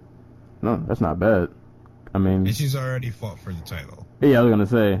 No, that's not bad. I mean, and she's already fought for the title. Yeah, I was gonna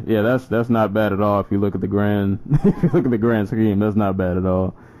say, yeah, that's not bad at all. If you look at the grand scheme, that's not bad at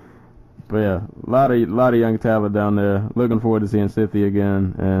all. But yeah, a lot of young talent down there. Looking forward to seeing Cynthia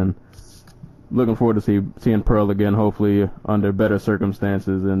again, and looking forward to seeing Pearl again. Hopefully under better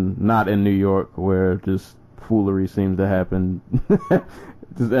circumstances and not in New York where just foolery seems to happen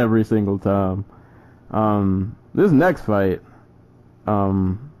just every single time. This next fight,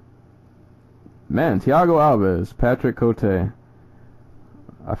 man, Thiago Alves, Patrick Cote.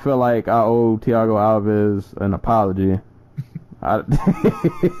 I feel like I owe Thiago Alves an apology.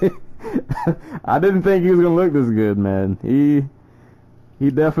 I didn't think he was gonna look this good, man. He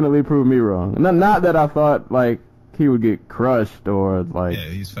definitely proved me wrong. Not that I thought like he would get crushed or like. Yeah,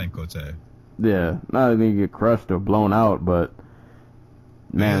 he's Frank Cote. Yeah, not that he get crushed or blown out, but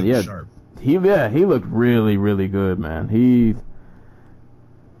man, sharp. He looked really, really good, man.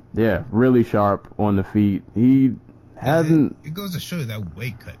 Really sharp on the feet. He hasn't. It goes to show you that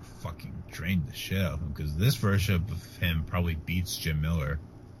weight cut fucking drained the shit out of him because this version of him probably beats Jim Miller.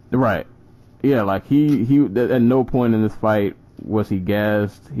 Right. Yeah, like he at no point in this fight was he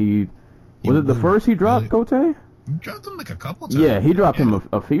gassed. Was it the first he dropped Cote? He dropped him like a couple times. Yeah, he dropped him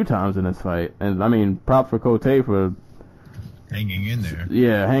a few times in this fight, and I mean, props for Cote for hanging in there.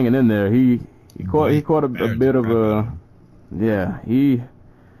 Yeah, hanging in there. He caught a bit of a. Yeah, he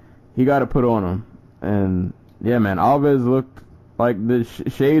got it put on him, and yeah, man, Alves looked like the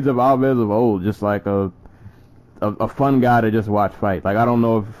shades of Alves of old, just like a a fun guy to just watch fight. Like, I don't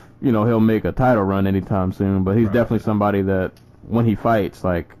know if, he'll make a title run anytime soon, but he's definitely somebody that when he fights,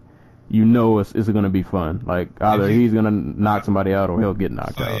 like, it's going to be fun. Like, either he's going to knock somebody out or he'll get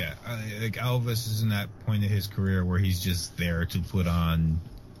knocked out. Yeah. Like, Elvis is in that point of his career where he's just there to put on.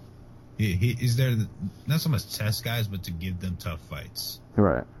 He is there not so much test guys, but to give them tough fights.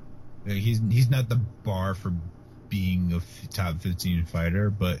 Right. Like, he's not the bar for being a top 15 fighter,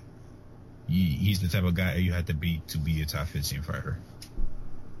 but he's the type of guy you have to beat to be a top 15 fighter.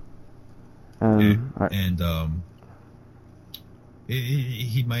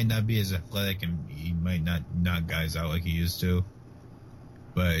 He might not be as athletic and he might not knock guys out like he used to,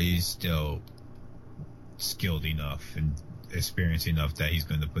 but he's still skilled enough and experienced enough that he's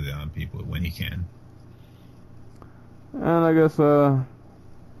going to put it on people when he can. And I guess shout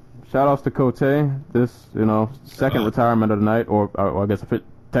outs to Cote. This, second retirement of the night, or I guess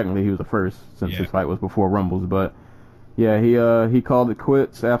technically he was the first since his fight was before Rumbles, but yeah, he called it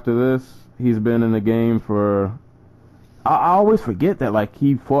quits after this. He's been in the game for. I always forget that, like,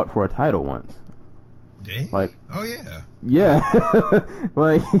 he fought for a title once. Did he? Like, oh yeah. Yeah,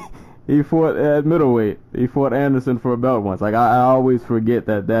 like he fought at middleweight. He fought Anderson for a belt once. Like, I always forget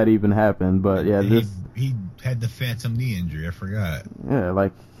that even happened. But yeah, he had the phantom knee injury. I forgot. Yeah,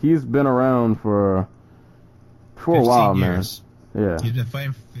 like, he's been around for a while, years. Man. Yeah, he's been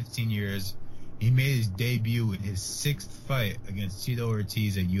fighting for 15 years. He made his debut in his 6th fight against Tito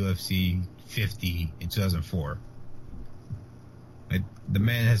Ortiz at UFC 50 in 2004. Like, the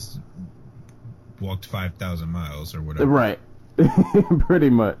man has walked 5,000 miles or whatever. Right. Pretty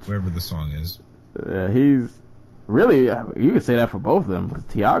much. Wherever the song is. Yeah, he's really, you could say that for both of them. Because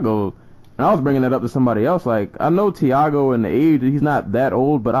Thiago, and I was bringing that up to somebody else, like, I know Thiago in the age, he's not that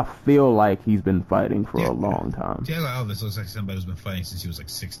old, but I feel like he's been fighting for a long time. Thiago Alves looks like somebody who's been fighting since he was like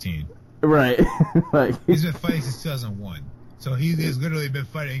 16. Right. Like, he's been fighting since 2001. So he has literally been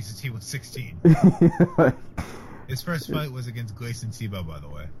fighting since he was 16. Like, his first fight was against Gleison Tibau, by the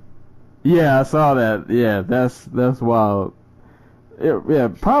way. Yeah, I saw that. Yeah, that's wild. Yeah,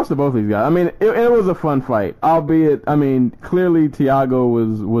 props to both these guys. I mean, it was a fun fight, albeit, I mean, clearly Thiago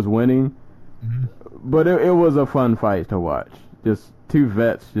was winning, but it was a fun fight to watch. Just two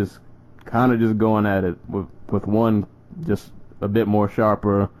vets just kind of just going at it with one just a bit more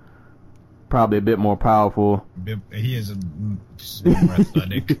sharper, probably a bit more powerful. He is just more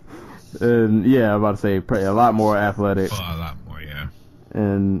athletic. And yeah, I'm about to say a lot more athletic. Oh, a lot more, yeah.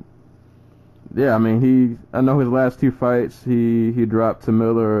 And yeah, I mean, I know his last 2 fights he dropped to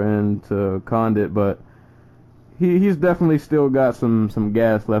Miller and to Condit, but he's definitely still got some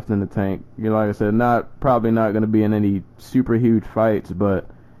gas left in the tank. Like I said, probably not going to be in any super huge fights, but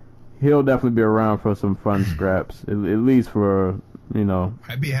he'll definitely be around for some fun scraps, at least for,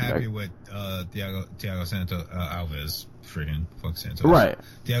 I'd be happy with Thiago Santos Alves. Freaking fuck Santos. Right.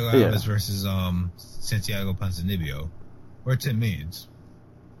 Thiago Alves versus Santiago Ponzinibbio or Tim Means.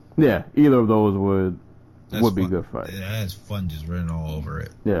 Yeah, either of those would be fun. Good fight. That has fun just written all over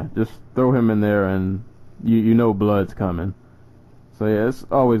it. Yeah, just throw him in there and you know blood's coming. So yeah, it's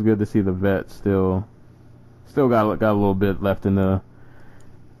always good to see the vets still got a little bit left in the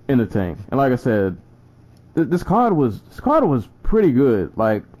tank. And like I said, this card was pretty good.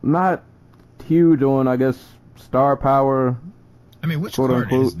 Like, not huge on, I guess, star power. I mean, which card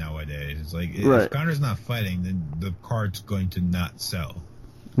unquote is nowadays? It's like, if Connor's not fighting, then the card's going to not sell.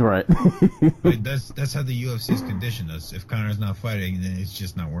 Right. But that's how the UFC has conditioned us. If Connor's not fighting, then it's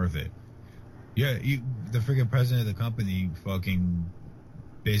just not worth it. Yeah, the freaking president of the company fucking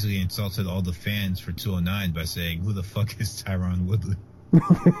basically insulted all the fans for 209 by saying, "Who the fuck is Tyron Woodley?"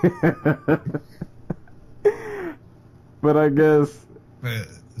 But I guess.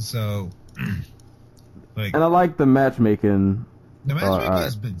 Like, and I like the matchmaking. The matchmaking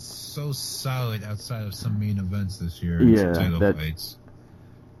has been so solid outside of some main events this year. Yeah, some title fights.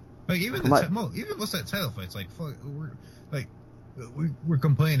 Like, even most of the title fights, like, fuck, we're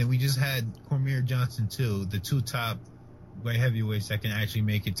complaining. We just had Cormier Johnson 2, the 2 top light heavyweights that can actually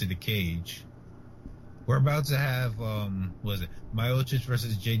make it to the cage. We're about to have Miocic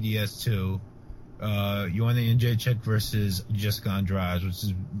versus JDS 2, Joanna Jędrzejczyk versus Jessica Andrade, which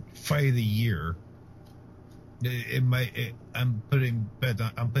is fight of the year. I'm putting a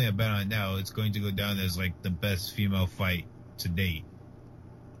bet on it now. It's going to go down as like the best female fight to date.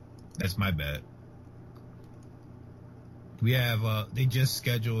 That's my bet. We have they just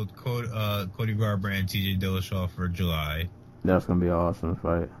scheduled Cody Garbrandt and TJ Dillashaw for July. That's gonna be an awesome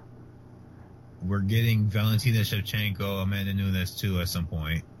fight. We're getting Valentina Shevchenko, Amanda Nunes too at some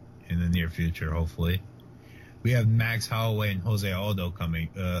point in the near future, hopefully. We have Max Holloway and Jose Aldo coming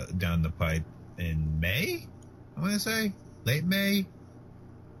down the pipe in May. I want to say late May,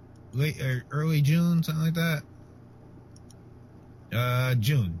 early June, something like that.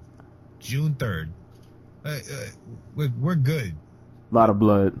 June 3rd. We're good. A lot of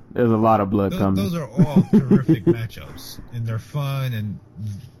blood. There's a lot of blood coming. Those are all terrific matchups, and they're fun, and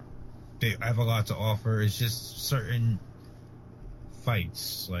they have a lot to offer. It's just certain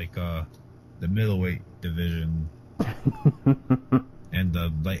fights, like the middleweight division and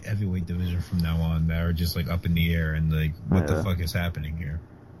the light heavyweight division from now on, that are just like up in the air, and like, what the fuck is happening here?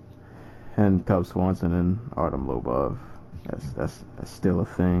 And Cub Swanson and Artem Lobov. That's still a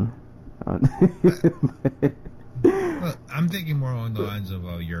thing. Well, I'm thinking more along the lines of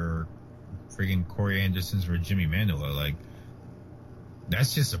your freaking Corey Anderson's for Jimmy Manuwa. Like,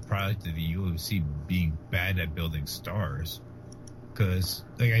 that's just a product of the UFC being bad at building stars. Because,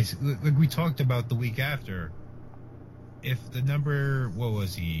 like we talked about the week after, if the number, what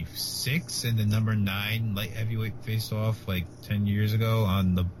was he, 6 and the number 9 light heavyweight faced off like 10 years ago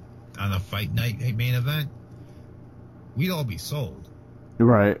on a fight night main event, we'd all be sold.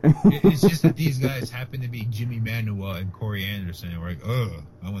 Right. It's just that these guys happen to be Jimmy Manuwa and Corey Anderson, and we're like, ugh,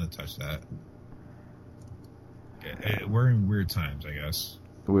 I want to touch that. We're in weird times, I guess.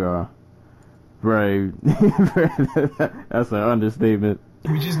 We are. Very. That's an understatement.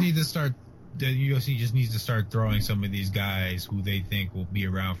 We just need to start. The UFC just needs to start throwing some of these guys who they think will be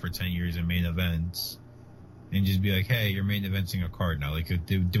around for 10 years in main events, and just be like, hey, you're main eventing a card now. Like,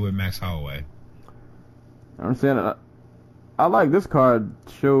 do it Max Holloway. I understand. I like this card.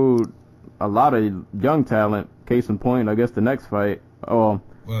 Showed a lot of young talent. Case in point, I guess the next fight. Oh,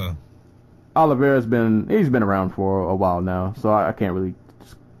 well, Oliveira's he's been around for a while now, so I can't really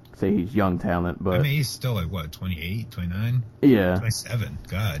say he's young talent. But I mean, he's still like what, 28, 29? Yeah, 27.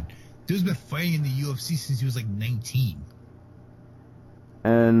 God, dude's been fighting in the UFC since he was like 19.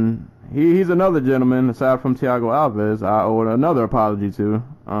 And he's another gentleman aside from Thiago Alves I owe another apology to.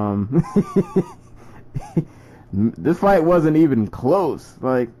 This fight wasn't even close.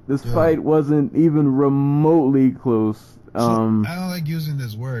 Like, this fight wasn't even remotely close. I don't like using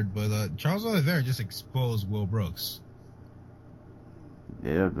this word, but Charles Oliveira just exposed Will Brooks.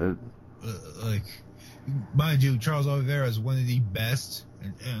 Yeah. Like, mind you, Charles Oliveira is one of the best,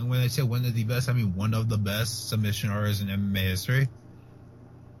 and when I say one of the best, I mean one of the best submission artists in MMA history.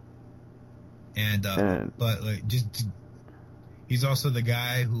 And but like, he's also the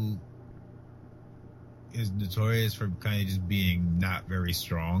guy who is notorious for kind of just being not very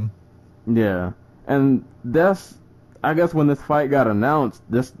strong. Yeah, and I guess when this fight got announced,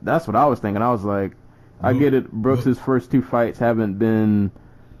 that's what I was thinking. I was like, I get it. Brooks' first 2 fights haven't been,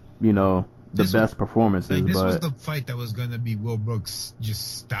 the best performances. Like, this but was the fight that was going to be Will Brooks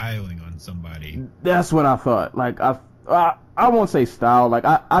just styling on somebody. That's what I thought. Like, I won't say style. Like,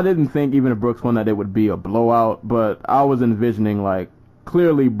 I didn't think even if Brooks won that it would be a blowout, but I was envisioning, like,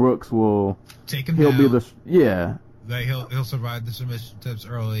 clearly Brooks will take him he'll down. Be the like he'll survive the submission tips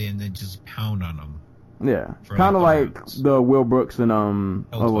early and then just pound on him. Yeah, kind of like the Will Brooks and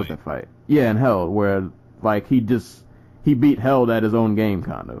what was that fight? Yeah, in Hell, where like he beat Held at his own game,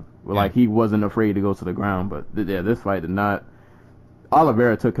 kind of. Like, he wasn't afraid to go to the ground. But yeah, this fight did not.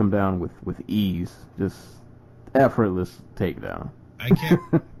 Oliveira took him down with ease, just effortless takedown. I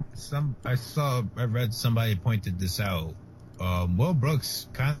read somebody pointed this out. Will Brooks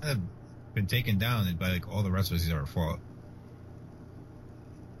kind of been taken down by like all the wrestlers he's ever fought.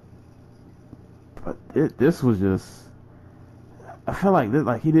 But this was just, I felt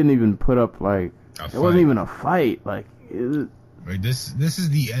like he didn't even put up it wasn't even a fight. Like, this is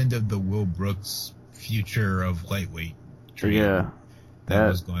the end of the Will Brooks future of lightweight training. Yeah, that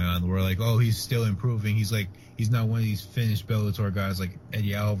was going on. We're like, oh, he's still improving. He's not one of these finished Bellator guys like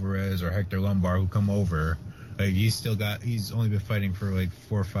Eddie Alvarez or Hector Lombard who come over. Like, he's only been fighting for like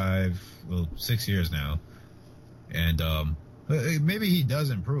 6 years now, and maybe he does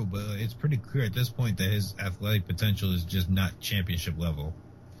improve, but it's pretty clear at this point that his athletic potential is just not championship level,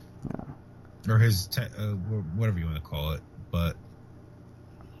 or his whatever you want to call it. But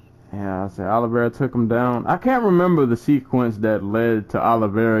yeah, I say Oliveira took him down. I can't remember the sequence that led to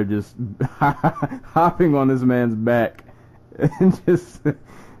Oliveira just hopping on this man's back and just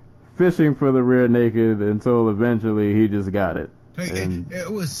fishing for the rear naked until eventually he just got it.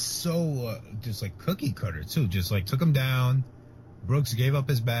 It was so just like cookie cutter too. Just like took him down. Brooks gave up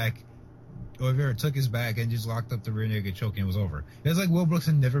his back. Oliveira took his back and just locked up the rear naked choke, and it was over. It's like Will Brooks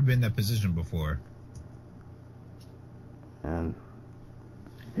had never been in that position before. And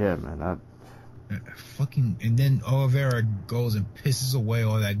yeah, man, and then Oliveira goes and pisses away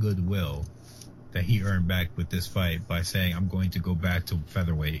all that goodwill that he earned back with this fight by saying, "I'm going to go back to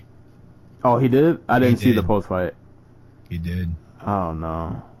featherweight." Oh, he did? I didn't see the did. post fight. He did. Oh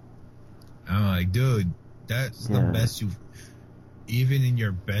no. I'm like, dude, that's the best you've. Even in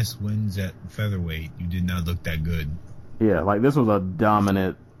your best wins at featherweight, you did not look that good. Yeah, like this was a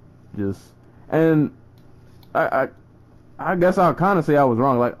dominant, and I guess I'll kind of say I was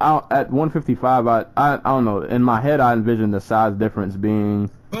wrong. Like at 155, I don't know. In my head, I envisioned the size difference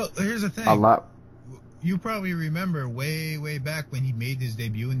being. Well, here's the thing. A lot. You probably remember way back when he made his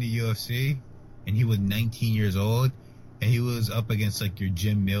debut in the UFC, and he was 19 years old, and he was up against like your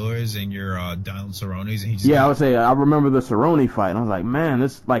Jim Millers and your Donald Cerrone's, and he just I would say I remember the Cerrone fight, and I was like, man,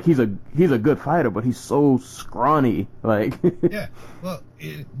 this like he's a good fighter, but he's so scrawny, like. Yeah, well,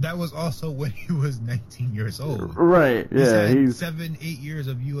 that was also when he was 19 years old. Right. Yeah, he's 7-8 years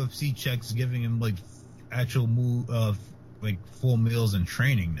of UFC checks giving him like actual like full meals and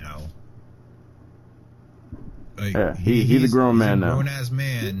training now. Like, yeah, he's a grown man now. Grown ass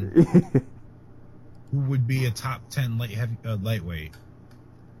man who would be a top 10 lightweight.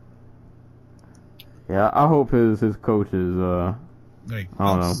 Yeah, I hope his coach is like, I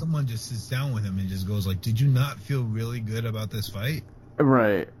don't know. Someone just sits down with him and just goes like, "Did you not feel really good about this fight?"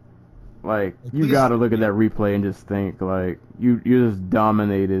 Right. Like you got to look at that replay and just think like you just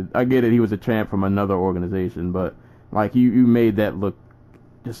dominated. I get it, he was a champ from another organization, but like you made that look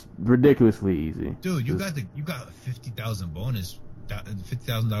just ridiculously easy. Dude, you got a $50,000 bonus,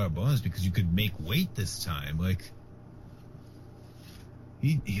 $50,000 bonus because you could make weight this time. Like,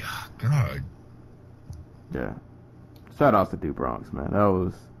 God. Yeah. Shout outs to Duke Bronx, man. That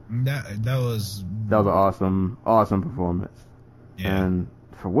was an awesome performance. Yeah. And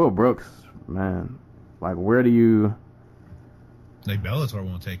for Will Brooks, man, like where do you? Like Bellator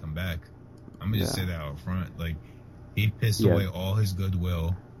won't take him back. I'm gonna just say that out front. Like he pissed away all his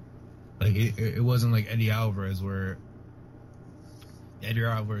goodwill. Like it wasn't like Eddie Alvarez where Eddie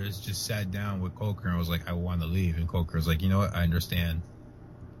Alvarez just sat down with Coker and was like, "I want to leave," and Coker was like, "You know what? I understand."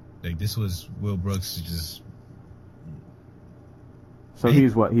 Like this was Will Brooks just. So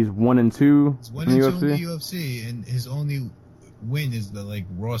he's what? He's 1-2 in the UFC, and his only win is the like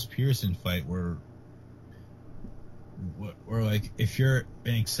Ross Pearson fight where like if you're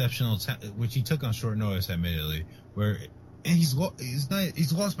an exceptional which he took on short notice admittedly, and he's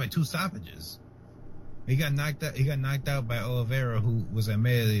lost by 2 stoppages. He got knocked out by Oliveira, who was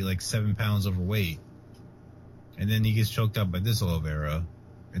admittedly like 7 pounds overweight, and then he gets choked out by this Oliveira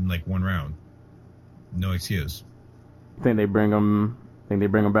in like 1 round. No excuse. Think they bring him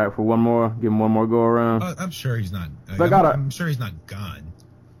back for one more? Give him one more go around? I'm sure he's not. I'm sure he's not gone.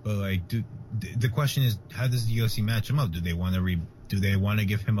 But like, the question is, how does the UFC match him up? Do they want to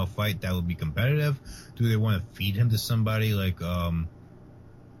give him a fight that would be competitive? Do they want to feed him to somebody like well,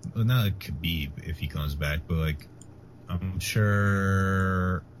 not like Khabib if he comes back, but like I'm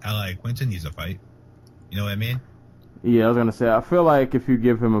sure Ally Quinton needs a fight. You know what I mean? Yeah, I was gonna say I feel like if you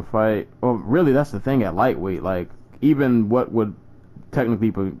give him a fight, well, really that's the thing at lightweight. Like even what would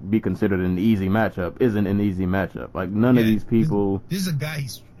technically be considered an easy matchup isn't an easy matchup. Like none of these people. This is a guy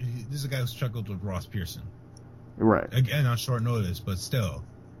who struggled with Ross Pearson. Right. Again on short notice, but still,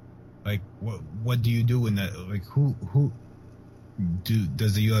 like what do you do in that? Like who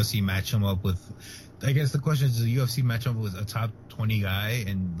does the UFC match him up with? I guess the question is, does the UFC match him up with a top 20 guy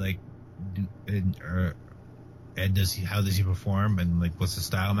and like, and how does he perform and like what's the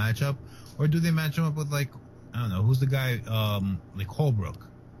style matchup, or do they match him up with like? I don't know, who's the guy, like Holbrook,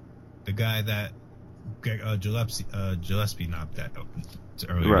 the guy that Gillespie knocked out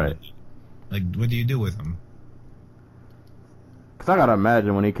earlier. Right. Like, what do you do with him? Because I gotta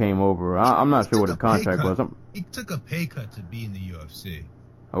imagine when he came over, I'm not sure what his contract was. He took a pay cut to be in the UFC.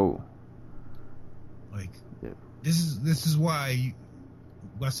 Oh. Like, this is why,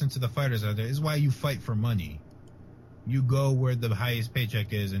 lesson to the fighters out there, this is why you fight for money. You go where the highest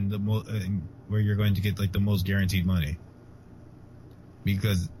paycheck is and where you're going to get like the most guaranteed money.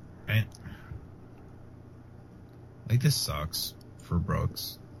 Because like this sucks for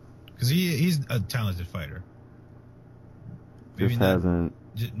Brooks because he's a talented fighter. Maybe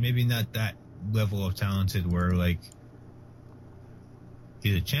not that level of talented where like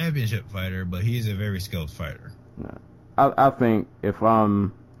he's a championship fighter, but he's a very skilled fighter. I think if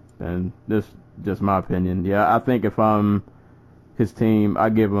I'm, and this just my opinion, I think if I'm his team, I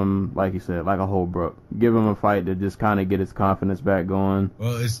give him, like you said, like a Holbrook. Give him a fight to just kind of get his confidence back going.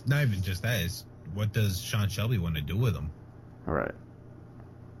 Well, it's not even just that. It's what does Sean Shelby want to do with him? All right.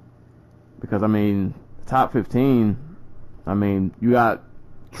 Because, I mean, top 15, I mean, you got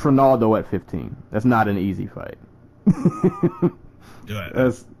Trinaldo at 15. That's not an easy fight.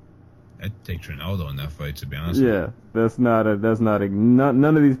 I'd take Trinaldo in that fight, to be honest. Yeah,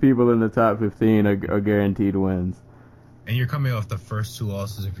 none of these people in the top 15 are guaranteed wins. And you're coming off the first 2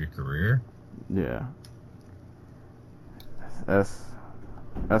 losses of your career. Yeah, that's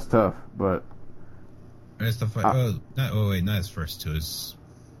tough, but it's the fight. Not his first 2.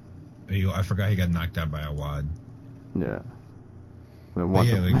 I forgot he got knocked out by Awad. Yeah.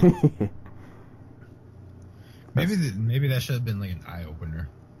 Maybe that should have been like an eye opener.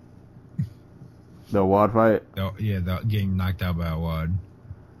 The Awad fight? Oh, yeah, getting knocked out by Awad.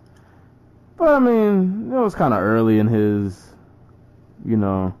 But I mean, it was kind of early in his,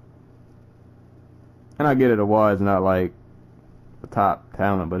 and I get it, Awad's not like a top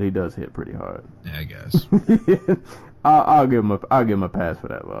talent, but he does hit pretty hard. Yeah, I guess. I'll give him a pass for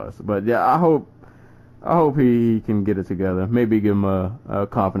that loss. But yeah, I hope he can get it together. Maybe give him a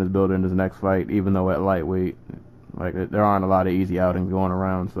confidence builder in his next fight, even though at lightweight, like, there aren't a lot of easy outings going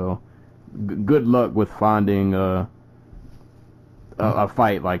around. So good luck with finding a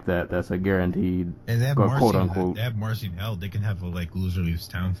fight like that. That's a guaranteed, and they have quote unquote. They have Marcin Held. They can have a loser leaves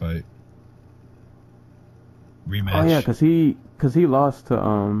town fight rematch. Oh yeah, because he lost to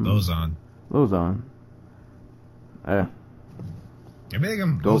Lozon. Yeah. Maybe they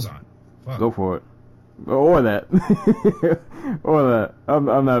can Lozon. Go for it. Or that. Or that.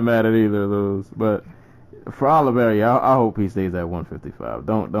 I'm not mad at either of those. But for Oliveira, I hope he stays at 155.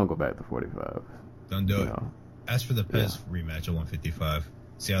 Don't go back to 45. Don't do it. As for the Pez rematch at 155,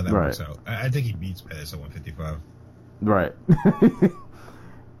 see how that works out. I think he beats Pez at 155. Right.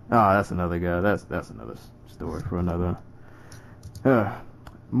 That's another guy. That's another story for another.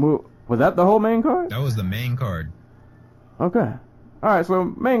 Was that the whole main card? That was the main card. Okay. All right. So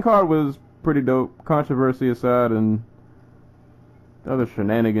main card was pretty dope. Controversy aside and other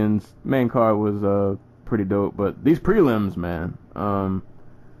shenanigans, main card was pretty dope. But these prelims, man.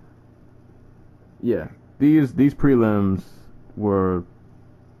 Yeah. These prelims were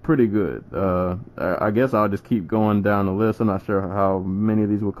pretty good. I guess I'll just keep going down the list. I'm not sure how many of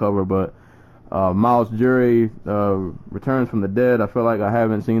these we'll cover, but Miles Jury returns from the dead. I feel like I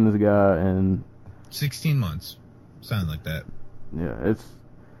haven't seen this guy in 16 months. Sound like that. Yeah, it's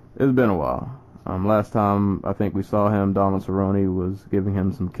been a while. Last time I think we saw him, Donald Cerrone was giving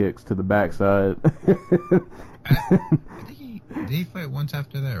him some kicks to the backside. Did he fight once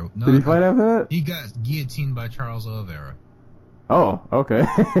after that? No, Did he fight after that? He got guillotined by Charles Oliveira. Oh, okay.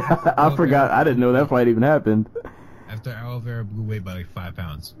 I forgot. I didn't know that fight even happened. After Oliveira blew weight by 5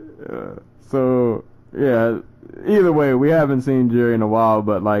 pounds. So, yeah, either way, we haven't seen Jerry in a while,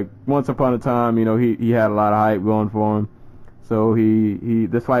 but once upon a time, he had a lot of hype going for him. So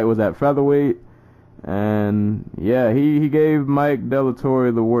this fight was at featherweight, and yeah, he gave Mike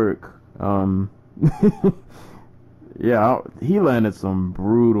Delatorre the work. Yeah, he landed some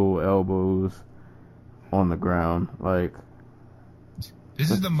brutal elbows on the ground.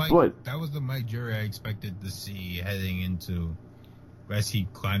 This is the Mike. That was the Mike Jury I expected to see heading into as he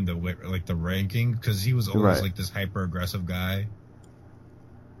climbed the ranking, because he was always this hyper aggressive guy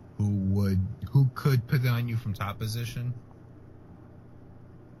who could put it on you from top position,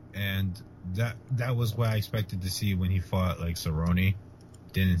 and that was what I expected to see when he fought Cerrone.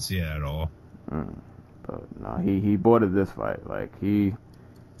 Didn't see it at all. But no, he boarded this fight. He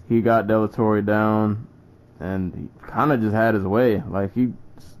got Delatorre down, and he kind of just had his way. He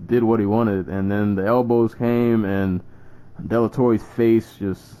did what he wanted, and then the elbows came, and Delatorre's face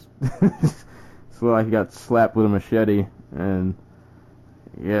just looked like he got slapped with a machete, and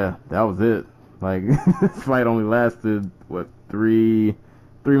yeah, that was it. This fight only lasted 3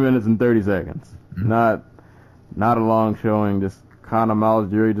 minutes and 30 seconds. Mm-hmm. Not a long showing. Just kind of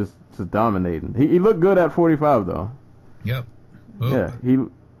Miles Jury just dominating. He looked good at 45 though. Yep. Well, yeah.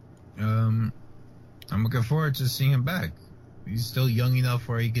 I'm looking forward to seeing him back. He's still young enough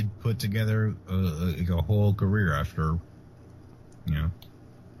where he could put together a whole career after,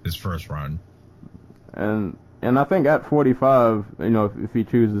 his first run. And I think at 45, if he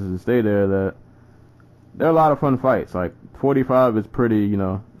chooses to stay there, that there are a lot of fun fights. 45 is pretty,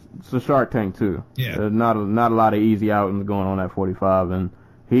 it's a Shark Tank too. Yeah. There's not a lot of easy outings going on at 45, and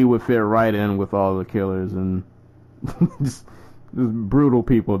he would fit right in with all the killers and just brutal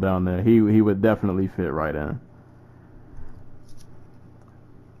people down there. He would definitely fit right in.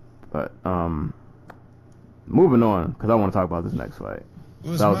 But moving on, because I want to talk about this next fight. I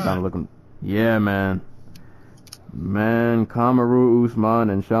was kind of looking. Yeah, man, Kamaru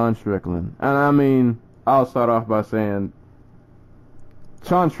Usman and Sean Strickland. And I mean, I'll start off by saying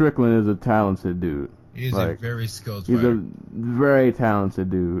Sean Strickland is a talented dude. He's a very skilled fighter. He's a very talented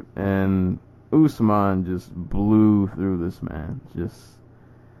dude, and Usman just blew through this man.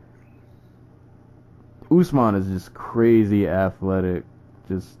 Usman is just crazy athletic,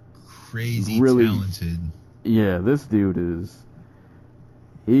 just crazy really talented. Yeah, this dude is.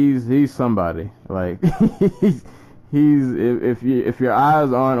 He's somebody. Like he's if your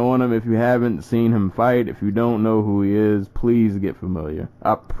eyes aren't on him, if you haven't seen him fight, if you don't know who he is, please get familiar.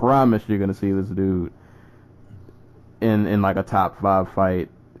 I promise you're gonna see this dude in like a top 5 fight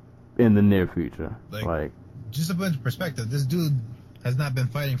in the near future. Like just a bunch of perspective. This dude has not been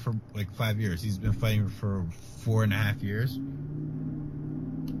fighting for like 5 years. He's been fighting for 4.5 years.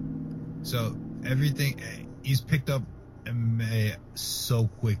 So everything he's picked up so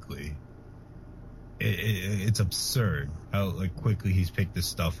quickly. It's absurd how like quickly he's picked this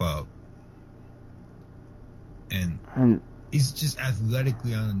stuff up, and he's just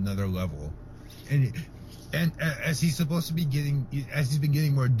athletically on another level. And as he's supposed to be getting, as he's been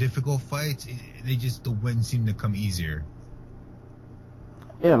getting more difficult fights, the wins seem to come easier.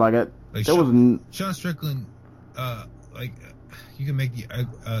 Yeah, Sean Strickland, you can make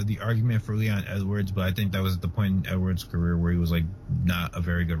the argument for Leon Edwards, but I think that was the point in Edwards' career where he was like not a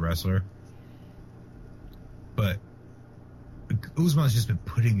very good wrestler. But Usman's just been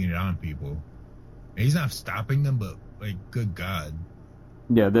putting it on people. And he's not stopping them, but like, good God.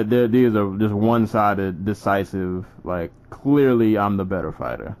 Yeah, these are just one-sided, decisive. Like, clearly, I'm the better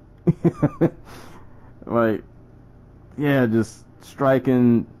fighter. Like, yeah, just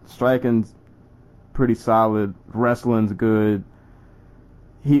striking, pretty solid. Wrestling's good.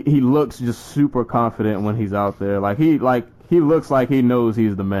 He looks just super confident when he's out there. He looks like he knows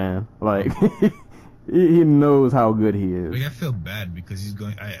he's the man. Like, he knows how good he is. Like, I feel bad because he's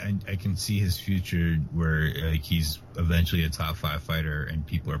going. I can see his future where like he's eventually a top 5 fighter and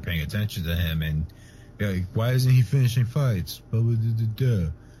people are paying attention to him, and like, why isn't he finishing fights?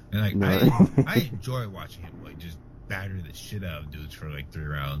 And like, I enjoy watching him like just batter the shit out of dudes for like 3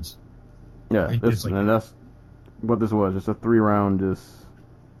 rounds. Yeah, and that's what this was. Just a 3-round, just,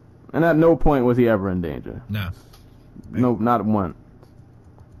 and at no point was he ever in danger. No, not once.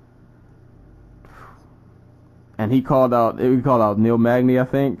 And he called out Neil Magny, I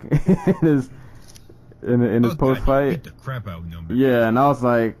think, in his post fight. Beat the crap out of Neil Magny. Yeah, and I was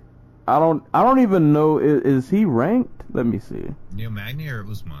like, I don't even know, is he ranked? Let me see. Neil Magny or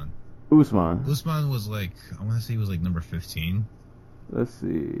Usman? Usman. Usman was like, I want to say he was like number 15. Let's see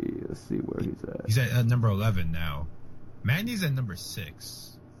where he's at. He's at number 11 now. Magny's at number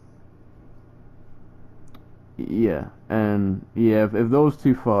 6. Yeah, and yeah, if those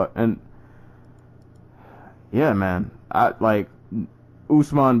two fought, and yeah, man,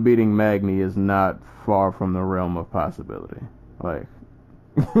 Usman beating Magny is not far from the realm of possibility. Like,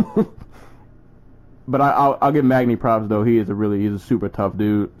 but I'll give Magny props though. He's a super tough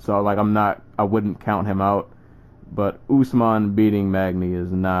dude. So like, I wouldn't count him out. But Usman beating Magny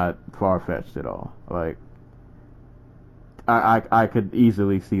is not far-fetched at all. Like, I could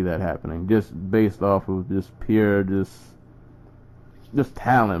easily see that happening, just based off of just pure, just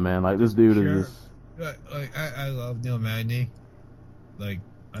talent, man. Like, this dude is just... Like, I love Neil Magny, like,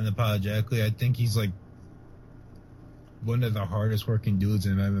 unapologetically. I think he's, like, one of the hardest-working dudes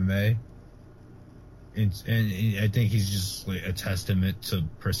in MMA. And I think he's just, like, a testament to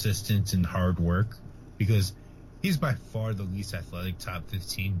persistence and hard work, because he's by far the least athletic top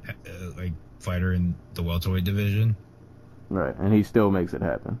 15 fighter in the welterweight division. Right, and he still makes it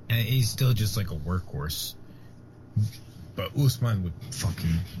happen. And he's still just like a workhorse. But Usman would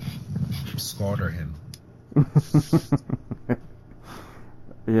fucking slaughter him.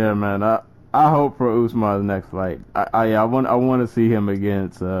 Yeah, man. I hope for Usman's next fight. I want to see him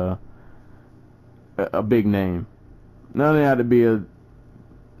against a big name. Not only had to be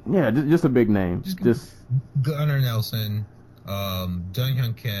just a big name. Just Gunnar Nelson, Dong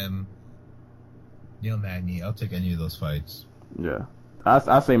Hyun Kim, Neil Magny. I'll take any of those fights. Yeah,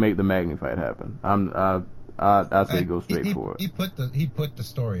 I say make the Magny fight happen. I say go straight for it. He put the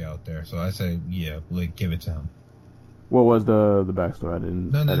story out there, so I say give it to him. What was the backstory? I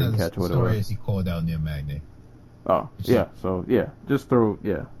didn't catch what it was. The story is he called out Neil Magny. Oh yeah, so yeah, just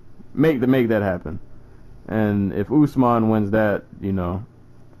make that happen. And if Usman wins that,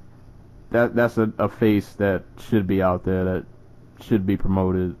 that's a face that should be out there, that should be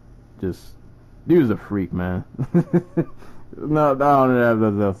promoted. Just, dude's a freak, man. No, I don't have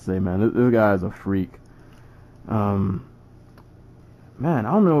nothing else to say, man. This guy is a freak. Man, I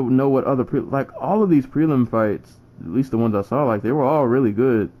don't know what other all of these prelim fights, at least the ones I saw, like, they were all really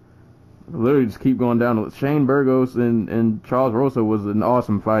good. Literally just keep going down. Shane Burgos and Charles Rosa was an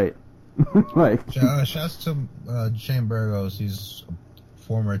awesome fight. Shouts to Shane Burgos. He's a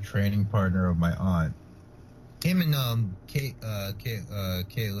former training partner of my aunt. Him and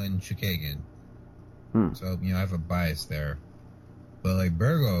Caitlin Chukagian. So, I have a bias there. But, like,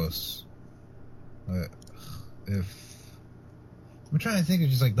 Burgos, if... I'm trying to think of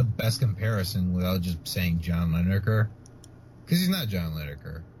just, like, the best comparison without just saying John Lineker. Because he's not John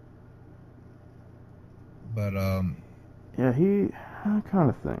Lineker. But, I'm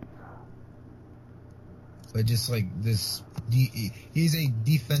trying to think. But just, like, this... he's a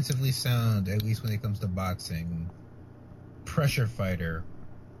defensively sound, at least when it comes to boxing, pressure fighter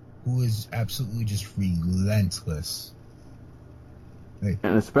who is absolutely just relentless. Like,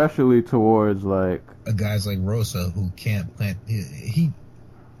 and especially towards, like... guys like Rosa who can't plant... He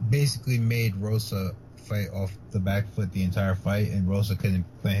basically made Rosa fight off the back foot the entire fight, and Rosa couldn't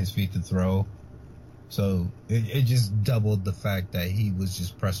plant his feet to throw. So it just doubled the fact that he was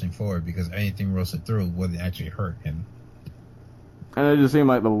just pressing forward, because anything Rosa threw wouldn't actually hurt him. And it just seemed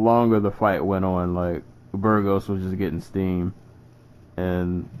like the longer the fight went on, like, Burgos was just getting steam.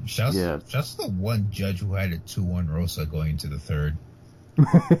 And, just the one judge who had a 2-1 Rosa going into the third.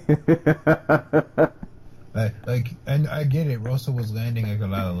 And I get it, Rosa was landing like a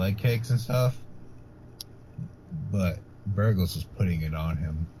lot of leg kicks and stuff, but Burgos was putting it on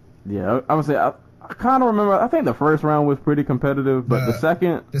him. Yeah, I would say I kind of remember. I think the first round was pretty competitive, but the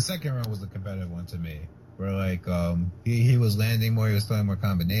second round was the competitive one to me. Where like he was landing more, he was throwing more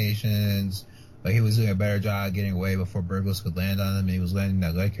combinations. Like, he was doing a better job getting away before Burgos could land on him, and he was landing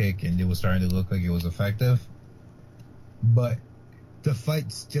that leg kick, and it was starting to look like it was effective. But the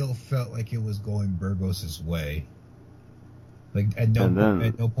fight still felt like it was going Burgos' way. Like, at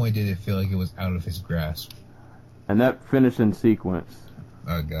no point did it feel like it was out of his grasp. And that finishing sequence.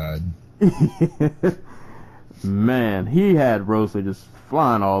 Oh, God. Man, he had Rosa just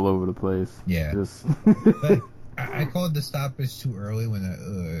flying all over the place. Yeah. But I called the stoppage too early when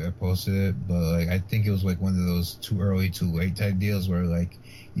I posted it, but like I think it was like one of those too early, too late type deals where like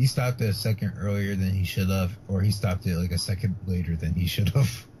he stopped it a second earlier than he should have, or he stopped it like a second later than he should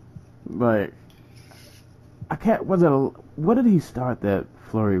have. Like, what did he start that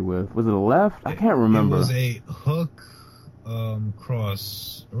flurry with? Was it a left? I can't remember. It was a hook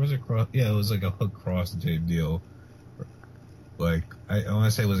cross, or was it cross? Yeah, it was like a hook cross type deal. Like, I want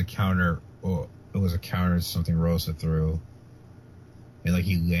to say it was a counter, or it was a counter to something Rosa threw. And like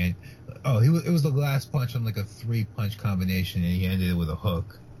he landed. Oh, it was the last punch on like a 3-punch combination, and he ended it with a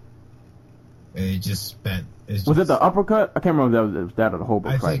hook. And it just spent. Was it the uppercut? I can't remember if that was that or the whole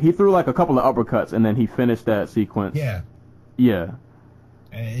fight. He threw like a couple of uppercuts, and then he finished that sequence. Yeah. Yeah.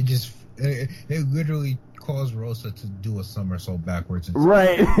 And it literally caused Rosa to do a somersault backwards.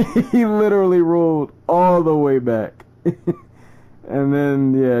 Right. He literally rolled all the way back. And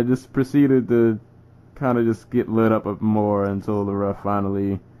then, just proceeded to kind of just get lit up more until the ref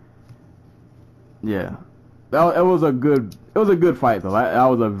finally. Yeah, it was a good fight though. That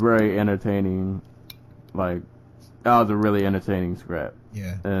was a very entertaining, that was a really entertaining scrap.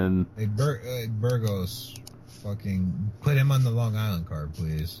 Yeah. And Burgos, fucking put him on the Long Island card,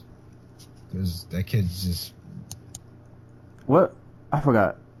 please, because that kid's just. What? I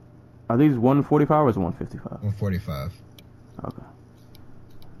forgot. Are these 145 or is it 155? 145. Okay.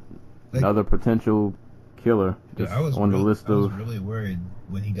 Another potential killer. Dude, I was really worried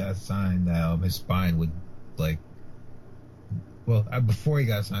when he got signed that his spine would, before he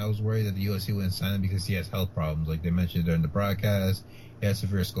got signed, I was worried that the UFC wouldn't sign him because he has health problems. Like they mentioned during the broadcast, he had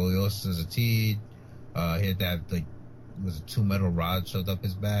severe scoliosis as a teen. He had to have, 2 metal rods shoved up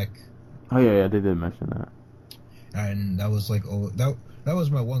his back. Oh, yeah, they did mention that. And that was, that was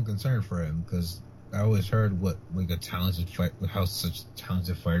my one concern for him, because I always heard how such a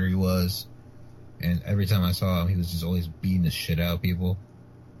talented fighter he was, and every time I saw him, he was just always beating the shit out of people,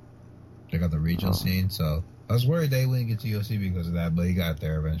 like on the regional scene. So I was worried they wouldn't get to UFC because of that, but he got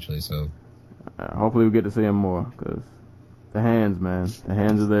there eventually. So hopefully we get to see him more, because the hands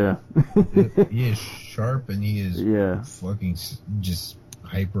are there. He is sharp, and he is fucking just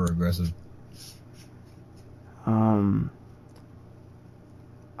hyper aggressive.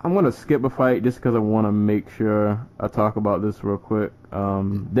 I'm going to skip a fight just because I want to make sure I talk about this real quick.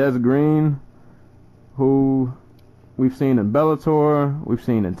 Des Green, who we've seen in Bellator, we've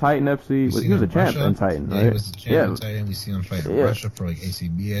seen in Titan FC. He was a champ in Titan, right? He was a champ in Titan. We've seen him fight in Russia for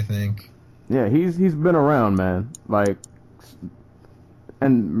ACB, I think. Yeah, he's been around, man.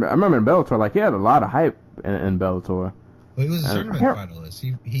 And I remember in Bellator, he had a lot of hype in Bellator. Well, he was a tournament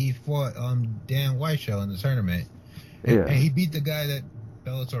finalist. He fought Dan Weichel in the tournament. And he beat the guy that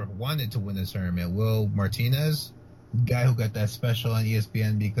Bellator wanted to win the tournament, Will Martinez, guy who got that special on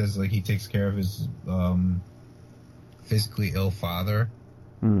ESPN because he takes care of his physically ill father.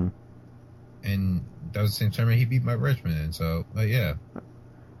 And that was the same tournament he beat Mike Richmond in. So yeah.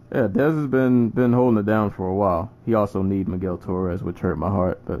 Yeah, Dez has been holding it down for a while. He also need Miguel Torres, which hurt my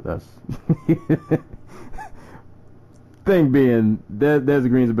heart, but that's thing being, Dez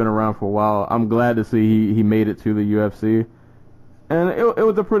Green's been around for a while. I'm glad to see he made it to the UFC, and it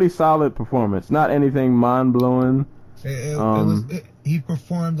was a pretty solid performance. Not anything mind blowing. He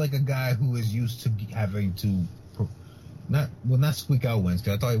performed like a guy who is used to having to not squeak out wins,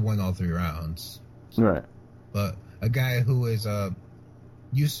 because I thought he won all 3 rounds. Right. But a guy who is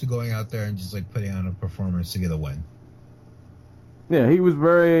used to going out there and just like putting on a performance to get a win. Yeah, he was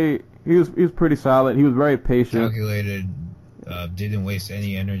pretty solid. He was very patient. Calculated, didn't waste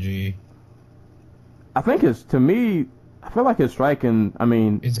any energy. I think I feel like his striking, I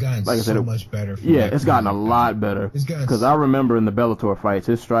mean, it's gotten like so much better. It's gotten a lot better. Because I remember in the Bellator fights,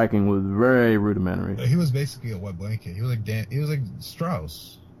 his striking was very rudimentary. He was basically a wet blanket. He was like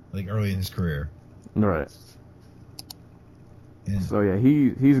Strauss, like early in his career. Right. And so yeah,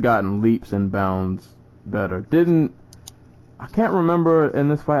 he's gotten leaps and bounds better. I can't remember in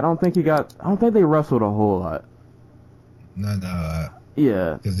this fight. I don't think they wrestled a whole lot. No.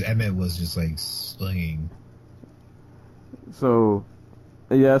 Yeah. Because Emmett was just like slinging. So,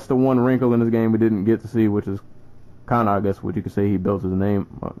 yeah, that's the one wrinkle in this game we didn't get to see, which is kind of, I guess, what you could say he built his name.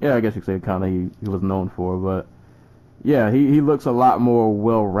 Yeah, I guess you could say kind of he was known for, but yeah, he looks a lot more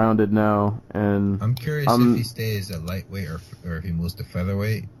well-rounded now. And I'm curious if he stays at lightweight or if he moves to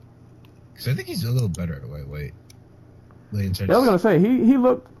featherweight, because I think he's a little better at lightweight. I was gonna say he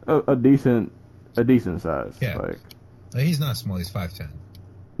looked a decent size. Yeah, like he's not small. He's 5'10".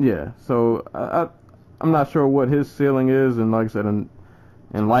 Yeah, so I'm not sure what his ceiling is, and like I said, in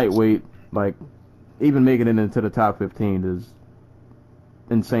lightweight, like even making it into the top 15 is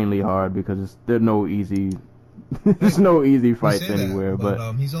insanely hard because there's no easy fights anywhere.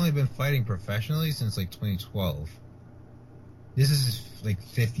 But he's only been fighting professionally since like 2012. This is his like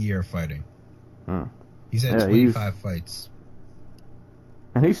 5th year fighting. He's had 25 fights,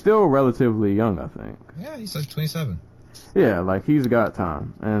 and he's still relatively young, I think. Yeah, he's like 27. Yeah, like he's got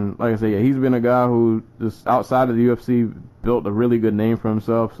time, and like I said, yeah, he's been a guy who just outside of the UFC built a really good name for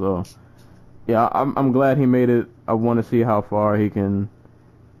himself. So, yeah, I'm glad he made it. I want to see how far he can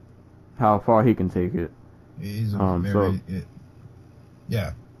take it. He's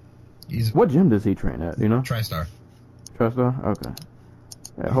What gym does he train at? You know, TriStar. TriStar. Okay.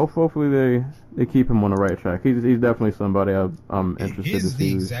 Yeah, hopefully they keep him on the right track. He's definitely somebody I'm interested to see. He's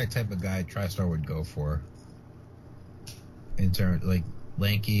the exact type of guy TriStar would go for. In terms like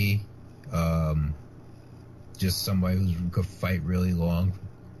lanky, just somebody who could fight really long,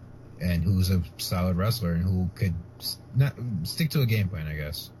 and who's a solid wrestler and who could not stick to a game plan, I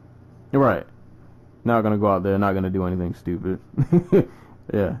guess. Right. Not gonna go out there, not gonna do anything stupid.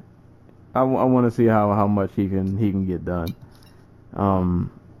 Yeah. I want to see how much he can get done.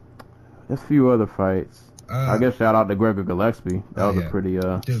 There's a few other fights. I guess shout out to Gregor Gillespie. That was a pretty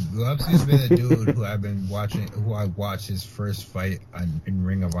Dude, Gillespie's been a dude who I've been watching. Who I watched his first fight in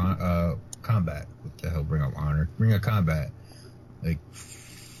Ring of Combat. What the hell, Ring of Honor? Ring of Combat. Like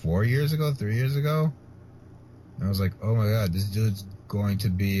 3 years ago. And I was like, oh my god, this dude's going to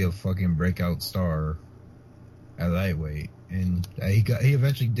be a fucking breakout star at lightweight. And he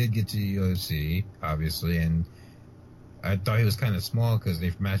eventually did get to the UFC, obviously, and I thought he was kind of small because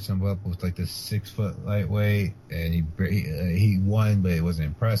they've matched him up with like this 6-foot lightweight, and he won, but it wasn't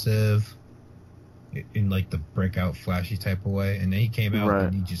impressive in like the breakout flashy type of way. And then he came out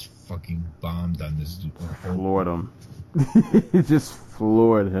and he just fucking bombed on this dude. Floored him. He just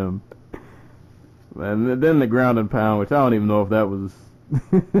floored him. And then the ground and pound, which I don't even know if that was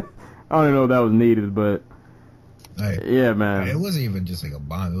needed, but yeah, man. It wasn't even just like a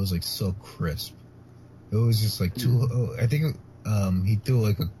bomb. It was like so crisp. It was just like I think he threw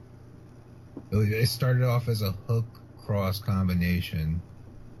like it started off as a hook cross combination,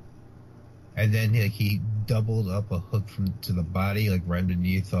 and then he doubled up a hook to the body, like right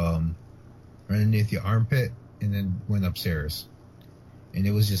underneath your armpit, and then went upstairs. And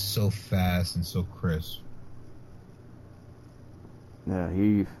it was just so fast and so crisp. Yeah,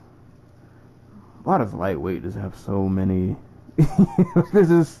 why does lightweight just have so many? This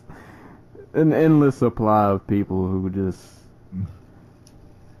is an endless supply of people who just.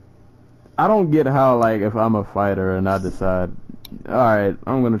 I don't get how, like, if I'm a fighter and I decide, all right,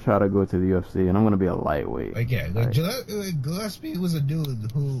 I'm gonna try to go to the UFC and I'm gonna be a lightweight. Gillespie was a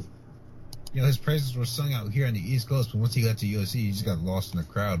dude who, his praises were sung out here on the East Coast, but once he got to UFC, he just got lost in the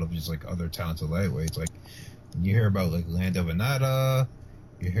crowd of just like other talented lightweights. Like you hear about like Lando Venata,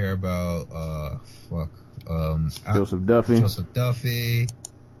 you hear about Joseph Duffy.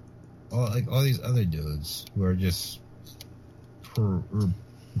 All these other dudes who are just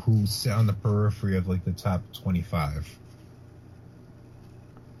who sit on the periphery of like the top 25.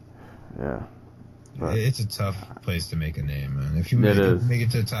 Yeah. But It's a tough place to make a name, man. If you make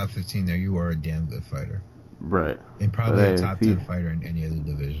it to the top 15 there, you are a damn good fighter. Right. And probably a top 10 fighter in any other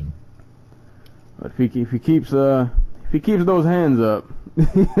division. But if he keeps those hands up,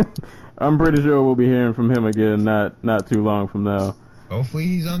 I'm pretty sure we'll be hearing from him again not too long from now. Hopefully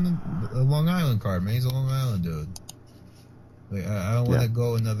he's on the Long Island card, man. He's a Long Island dude. Like, I don't want to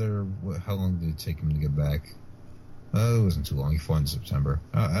go another. How long did it take him to get back? It wasn't too long. He fought in September.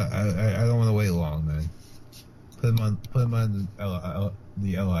 I don't want to wait long, man. Put him on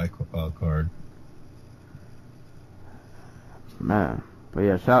the LI card. Man, but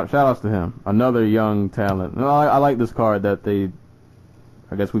yeah, shout outs to him. Another young talent. I like this card that they.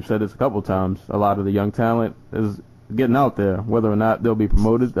 I guess we've said this a couple times. A lot of the young talent is getting out there. Whether or not they'll be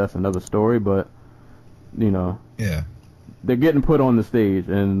promoted, that's another story. But yeah, they're getting put on the stage,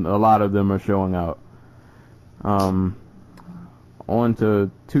 and a lot of them are showing out. On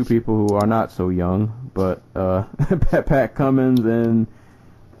to two people who are not so young, but Pat Cummins and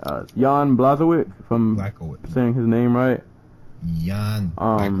Jan Blachowicz, if I'm saying his name right. Jan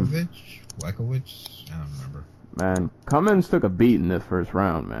Blachowicz? I don't remember. Man, Cummins took a beat in this first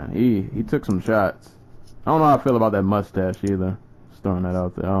round, man. He took some shots. I don't know how I feel about that mustache either. Just throwing that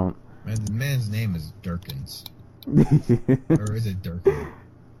out there. Man, the man's name is Durkins. Or is it Durkin?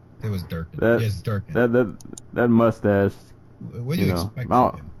 It was Durkin. Yes, Durkin. That mustache. What do you expect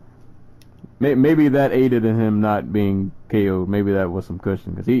from him? Maybe that aided in him not being KO'd. Maybe that was some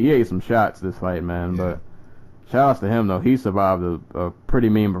cushion. Because he ate some shots this fight, man. Yeah. But shout outs to him, though. He survived a pretty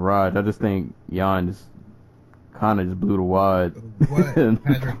mean barrage. I just think Jan just kind of just blew the wad. What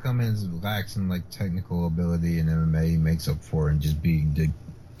Patrick Cummins lacks in like technical ability in MMA, he makes up for in just being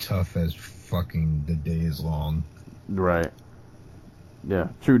tough as fucking the day is long. Right. Yeah,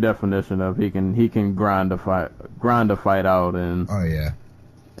 true definition of he can grind a fight out and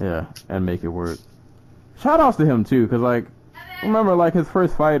and make it work. Shout outs to him too, cause like remember like his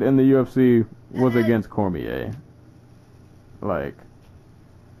first fight in the UFC was against Cormier, like,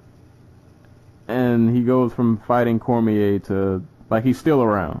 and he goes from fighting Cormier to like he's still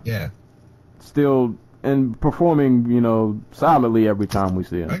around, still and performing solidly every time we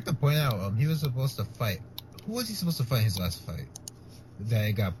see him. I like to point out he was supposed to fight. Who was he supposed to fight in his last fight? That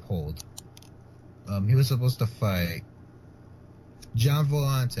it got pulled. He was supposed to fight John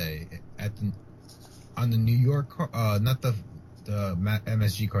Volante on the New York card, not the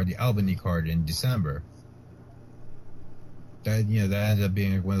MSG card, the Albany card in December. That that ended up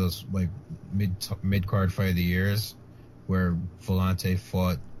being one of those like mid card fight of the years, where Volante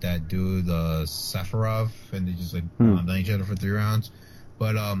fought that dude Safarov, and they just like bombed on each other for 3 rounds.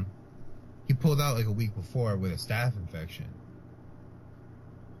 But he pulled out like a week before with a staph infection.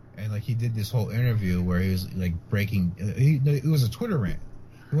 And like he did this whole interview where he was like breaking. It was a Twitter rant.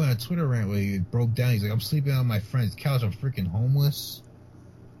 He went on a Twitter rant where he broke down. He's like, "I'm sleeping on my friend's couch. I'm freaking homeless.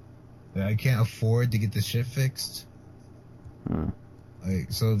 I can't afford to get this shit fixed." Like,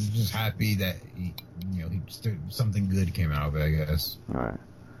 so just happy that something good came out of it, I guess. All right,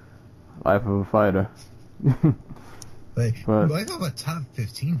 life of a fighter. Like, life of a top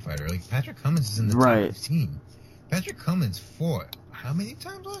 15 fighter. Like Patrick Cummins is in the top 15. Patrick Cummins fought how many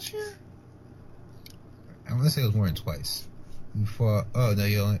times last year? I want to say it was more than twice. He fought.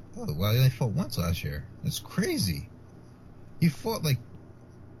 He only fought once last year. That's crazy. He fought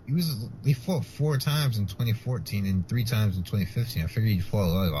he fought 4 times in 2014 and 3 times in 2015. I figured he fought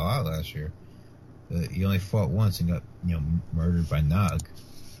a lot last year. He only fought once and got murdered by Nog.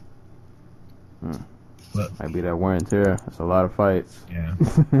 But might be that wear and tear. That's a lot of fights. Yeah.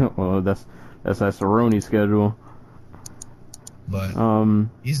 Well, that's that Cerrone schedule. But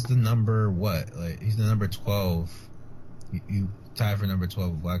he's the number what? Like he's the number 12. You tied for number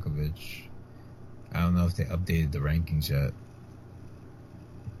 12 with Blachowicz. I don't know if they updated the rankings yet.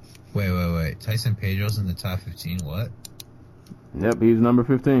 Wait. Tyson Pedro's in the top 15. What? Yep, he's number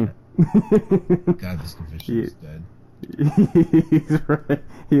 15. God, this division is dead.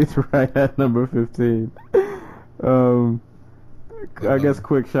 He's right at number 15. I guess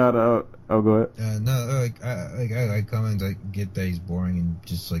quick shout out. Oh, go ahead. I like Cummins. I get that he's boring and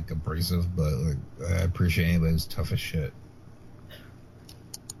just like abrasive, but like I appreciate anybody who's tough as shit.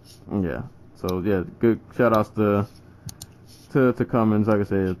 Yeah. So yeah, good shout outs to Cummins. Like I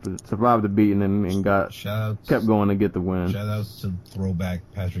said, survived the beating and kept going to get the win. Shout outs to throwback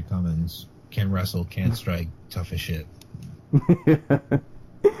Patrick Cummins. Can wrestle, can't strike, tough as shit.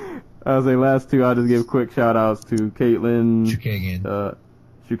 I was say last two. I'll just give quick shout outs to Caitlin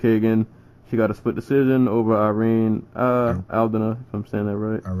Chukagian. She got a split decision over Irene Aldana, if I'm saying that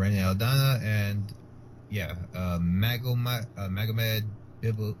right. Irene Aldana and Magomed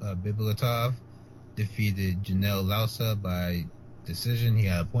Bibulatov defeated Janelle Lausa by decision. He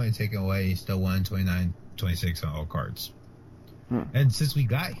had a point taken away. He still won 29-26 on all cards. And since we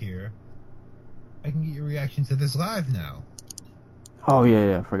got here, I can get your reaction to this live now. Oh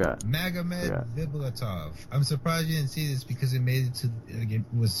yeah, I forgot. Magomed Bibulatov. I'm surprised you didn't see this because it made it to. It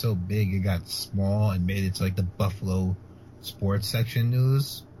was so big, it got small and made it to like the Buffalo sports section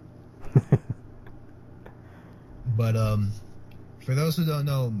news. But for those who don't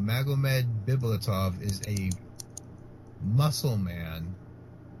know, Magomed Bibulatov is a muscle man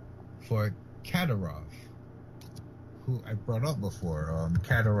for Kadyrov, who I brought up before.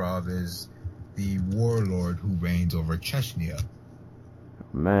 Kadyrov is the warlord who reigns over Chechnya.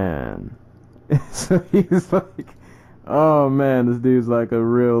 Man. So he's like, oh man, this dude's like a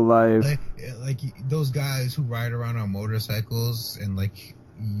real life. Like those guys who ride around on motorcycles and like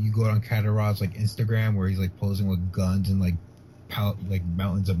you go on Kadyrov's like Instagram where he's like posing with guns and like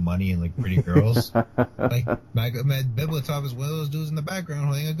mountains of money and like pretty girls. Like Magomed Bibulatov is one of those dudes in the background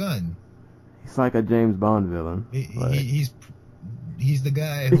holding a gun. He's like a James Bond villain. He's the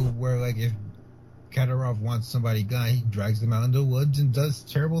guy who where like if Kadyrov wants somebody gone, he drags them out into the woods and does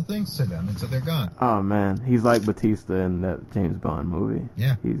terrible things to them until they're gone. Oh man, he's like Batista in that James Bond movie.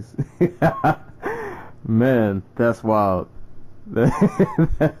 Yeah, he's man, that's wild. Hey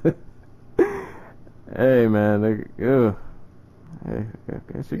man, hey, I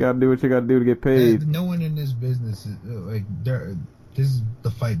guess you gotta do what you gotta do to get paid. No one in this business is like this is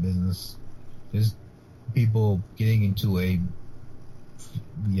the fight business. There's people getting into a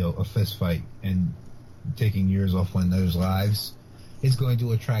fist fight and taking years off one another's lives. It's going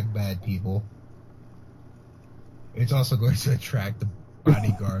to attract bad people. It's also going to attract the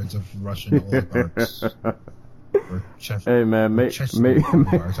bodyguards of Russian oligarchs. Hey man, I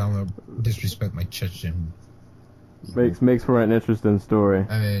don't want to disrespect my Chechen. Makes for an interesting story.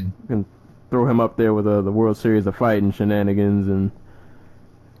 I mean, you can throw him up there with the World Series of Fighting shenanigans and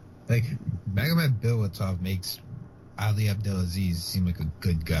like Magomed Bibulatov makes Ali Abdelaziz seem like a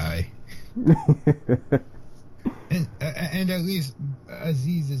good guy. and at least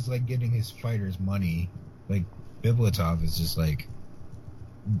Aziz is like getting his fighters money. Like Bibulatov is just like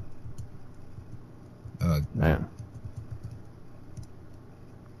man.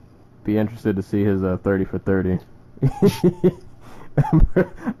 Be interested to see his 30 for 30.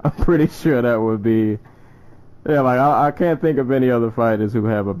 I'm pretty sure that would be I can't think of any other fighters who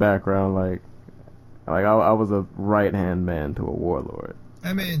have a background like I was a right-hand man to a warlord.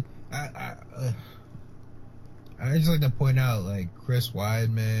 I mean, I just like to point out, like, Chris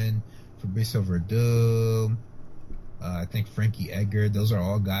Weidman, Fabricio Verdum, I think Frankie Edgar, those are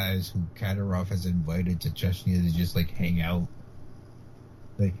all guys who Kadyrov has invited to Chechnya to just, like, hang out.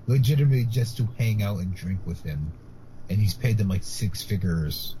 Like, legitimately just to hang out and drink with him. And he's paid them, like, 6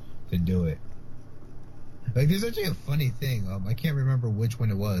 figures to do it. Like, there's actually a funny thing. I can't remember which one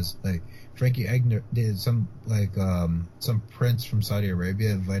it was. Like, Frankie Edgar did some prince from Saudi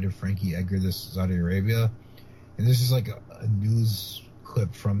Arabia invited Frankie Edgar to Saudi Arabia, and there's just like a news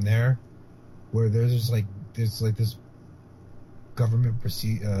clip from there where there's this government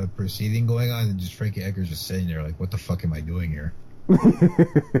proceeding going on, and just Frankie Edgar's just sitting there like, what the fuck am I doing here?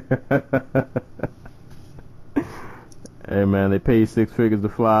 Hey man, they pay you 6 figures to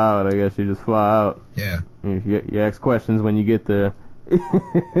fly out. I guess you just fly out. Yeah. You ask questions when you get there.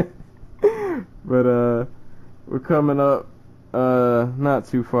 But we're coming up not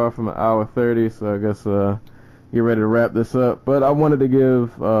too far from an hour 30, so I guess get ready to wrap this up. But I wanted to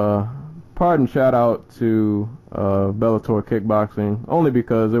give pardon shout out to Bellator Kickboxing, only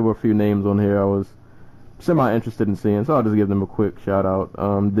because there were a few names on here I was semi interested in seeing, so I'll just give them a quick shout out.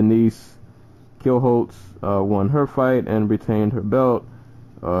 Denise Kilholtz won her fight and retained her belt.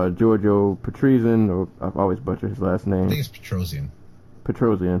 Giorgio Petrosian, or I've always butchered his last name. I think it's Petrosian.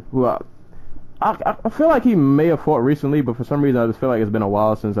 Petrosian, who I feel like he may have fought recently, but for some reason I just feel like it's been a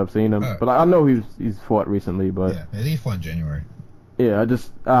while since I've seen him. But I know he's fought recently. But yeah, he fought in January. Yeah,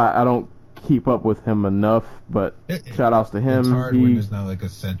 I don't keep up with him enough. But shout outs to him. It's hard when there's not like a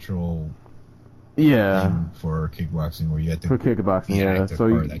central thing for kickboxing where you have to for kickboxing. Yeah, so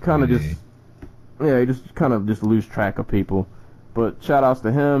you kind of just lose track of people. But shout outs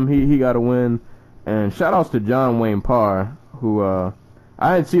to him. He got a win. And shout outs to John Wayne Parr, who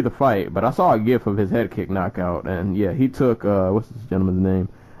I didn't see the fight, but I saw a gif of his head kick knockout, and yeah, he took what's this gentleman's name?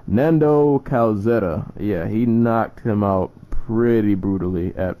 Nando Calzetta. Yeah, he knocked him out pretty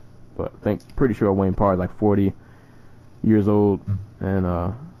brutally pretty sure Wayne Parr is like 40 years old,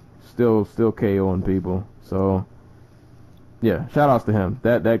 and still KOing people. So yeah, shout outs to him.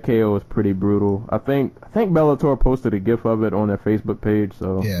 That KO was pretty brutal. I think Bellator posted a GIF of it on their Facebook page.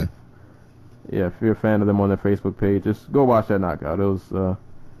 So Yeah. Yeah, if you're a fan of them on their Facebook page, just go watch that knockout. It was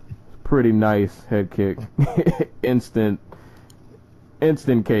pretty nice head kick, instant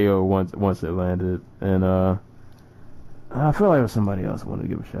KO once it landed, and I feel like there was somebody else I wanted to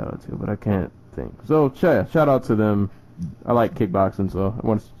give a shout out to, but I can't think. So shout out to them. I like kickboxing, so I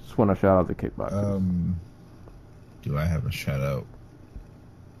just want to shout out to kickboxing. Do I have a shout out?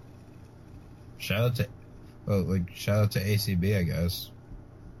 Shout out to ACB, I guess.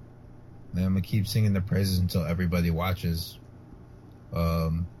 And I'm gonna keep singing the praises until everybody watches.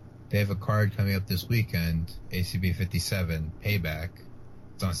 They have a card coming up this weekend, ACB 57 Payback.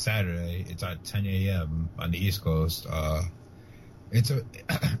 It's on Saturday. It's at 10 a.m. on the East Coast. It's a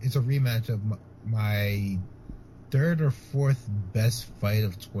rematch of my third or fourth best fight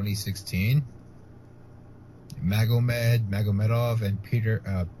of 2016. Magomedov and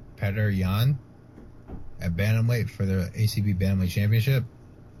Petr Yan at bantamweight for the ACB Bantamweight Championship.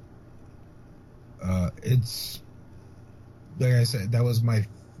 It's like I said, that was one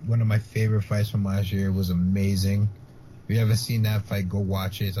of my favorite fights from last year. It was amazing. If you haven't seen that fight, go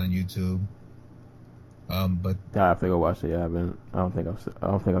watch it. It's on YouTube. But I have to go watch it. Yeah, I don't think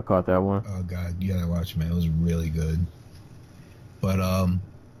I caught that one. Oh God, you gotta watch it, man. It was really good. But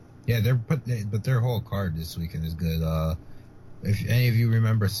yeah, their whole card this weekend is good. If any of you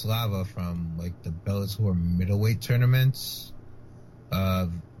remember Slava from like the Bellator middleweight tournaments,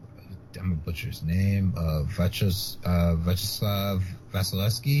 I'm gonna butcher his name. Vyacheslav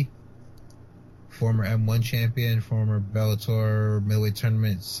Vasilevsky, former M1 champion, former Bellator middleweight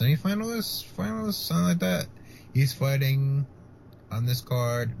tournament semifinalist, finalist, something like that. He's fighting on this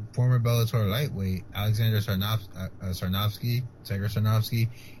card. Former Bellator lightweight Alexander Sarnovsky.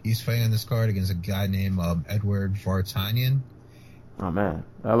 He's fighting on this card against a guy named Edward Vartanian. Oh man,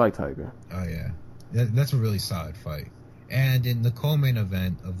 I like Tiger. Oh yeah, that's a really solid fight. And in the co-main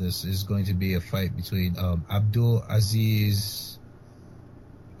event of this is going to be a fight between Abdul Aziz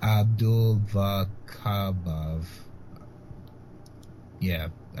Abdulvakabov. Yeah,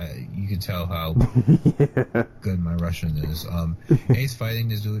 you can tell how good my Russian is. He's fighting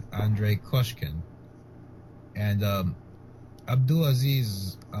this dude Andrei Koshkin, and Abdul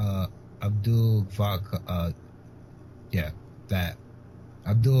Aziz Abdul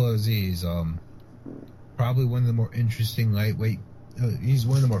Aziz, probably one of the more interesting lightweight. He's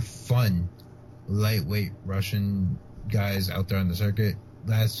one of the more fun lightweight Russian guys out there on the circuit.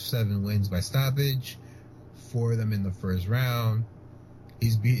 Last 7 wins by stoppage, 4 of them in the first round.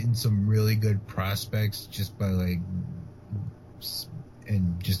 He's beaten some really good prospects just by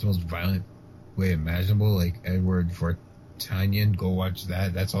in just the most violent way imaginable, like Edward Vartanian. Go watch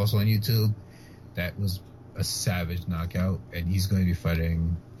that. That's also on YouTube. That was a savage knockout, and he's going to be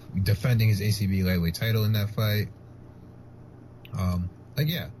defending his ACB lightweight title in that fight.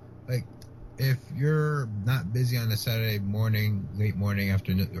 If you're not busy on a Saturday morning, late morning,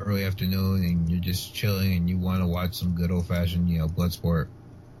 afternoon, early afternoon, and you're just chilling and you want to watch some good old fashioned, blood sport,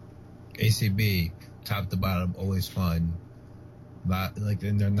 ACB, top to bottom, always fun.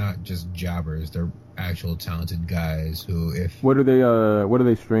 And they're not just jobbers; they're actual talented guys who, What do they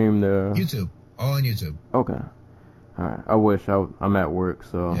stream there? YouTube, all on YouTube. Okay. All right. I wish I'm at work,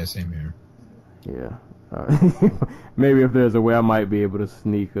 so. Yeah, same here. Yeah. Maybe if there's a way I might be able to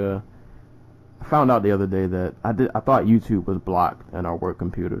sneak. I found out the other day that I thought YouTube was blocked in our work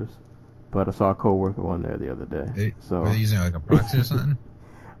computers, but I saw a coworker on there the other day. Were they using like a proxy or something?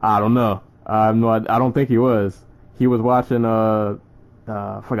 I don't know. I don't think he was. He was watching. I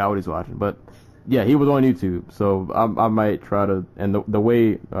forgot what he's watching, but yeah, he was on YouTube. So I might try to. And the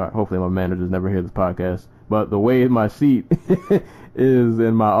way, hopefully my managers never hear this podcast. But the way my seat is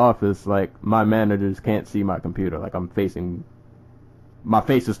in my office, like my managers can't see my computer. Like my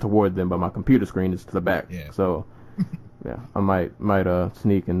face is toward them, but my computer screen is to the back. Yeah. So, yeah, I might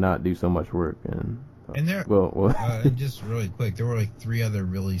sneak and not do so much work. And there, and just really quick, there were like 3 other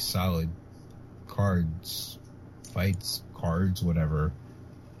really solid fights, whatever,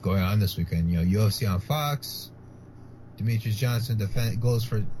 going on this weekend. UFC on Fox. Demetrius Johnson goes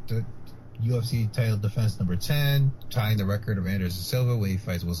for the UFC title defense number 10, tying the record of Anderson Silva when he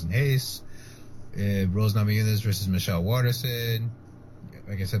fights Wilson Hayes. Rose Namajunas versus Michelle Waterson.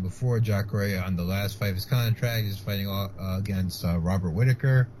 Like I said before, Jacare on the last fight of his contract is fighting against Robert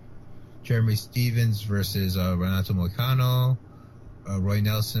Whittaker. Jeremy Stevens versus Renato Moicano. Roy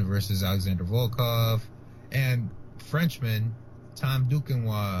Nelson versus Alexander Volkov. And Frenchman Tom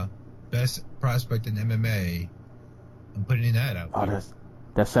Duquesnoy, best prospect in MMA. I'm putting that out there.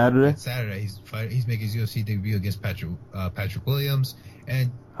 That's Saturday? That's Saturday. He's making his UFC debut against Patrick Williams.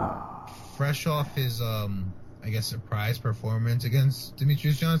 And fresh off his, I guess, surprise performance against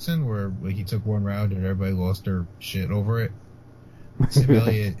Demetrius Johnson, where like he took one round and everybody lost their shit over it. Sam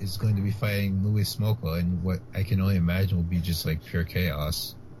Elliott is going to be fighting Louis Smolka in what I can only imagine will be just like pure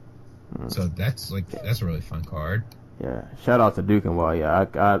chaos. So that's a really fun card. Yeah, shout out to Duke and Wall. Yeah,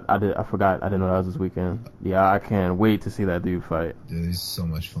 I forgot. I didn't know that was this weekend. Yeah, I can't wait to see that dude fight. Dude, it's so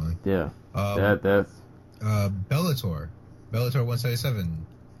much fun. Yeah, that's Bellator 177.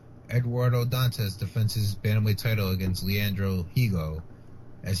 Eduardo Dantas defends his bantamweight title against Leandro Higo,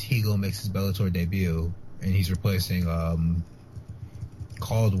 as Higo makes his Bellator debut, and he's replacing Darren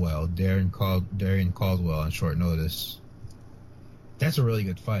Caldwell on short notice. That's a really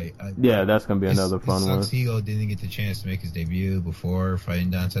good fight. Yeah, that's gonna be another fun one. Higo didn't get the chance to make his debut before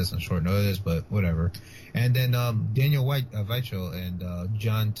fighting Dantas on short notice, but whatever. And then Daniel Weichel and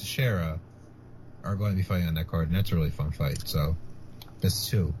John Teixeira are going to be fighting on that card, and that's a really fun fight. So that's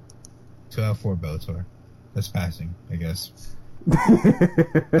 2 out of 4 Bellator. That's passing, I guess.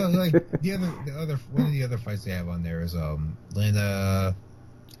 But, like one of the other fights they have on there is Lena.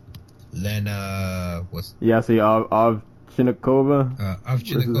 What's? Yeah, I see. Ovchinnikova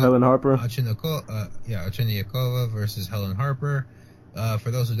versus Helen Harper. Ovchinnikova versus Helen Harper.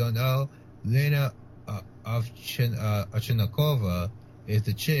 For those who don't know, Lena Ovchinnikova is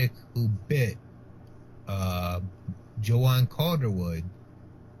the chick who bit Joanne Calderwood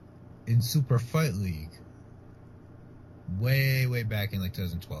in Super Fight League way back in like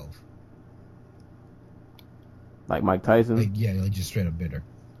 2012. Like Mike Tyson? Like just straight up bit her.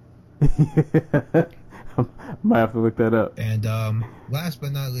 Might have to look that up. And last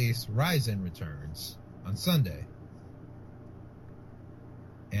but not least, Ryzen returns on Sunday.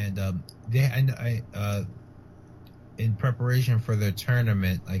 And in preparation for their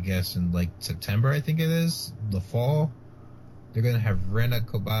tournament, I guess in like September, I think it is, the fall, they're gonna have Rena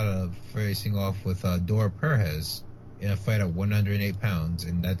Kobata facing off with Dora Perez in a fight at 108 pounds,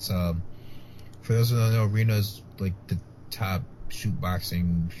 and that's for those who don't know, Rena's like the top shoot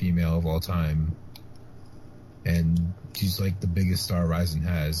boxing female of all time, and she's like the biggest star Ryzen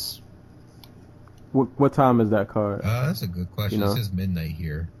has. What time is that card? That's a good question. You know? It says midnight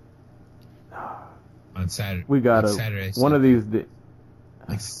here. On Saturday. We got Saturday. One of these days,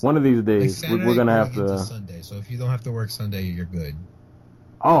 we're gonna have to. Sunday. So if you don't have to work Sunday, you're good.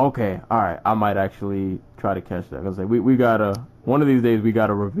 Oh, okay. All right. I might actually try to catch that. Cause we gotta one of these days we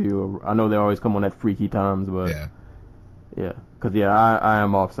gotta review. I know they always come on at freaky times, but yeah. Cause I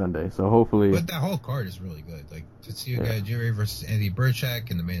am off Sunday, so hopefully. But that whole card is really good. Like Tetsuya Gajiri versus Andy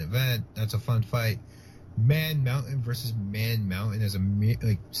Burchak in the main event. That's a fun fight. Man Mountain versus Man Mountain as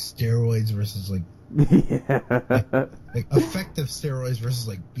like steroids versus like. like effective steroids versus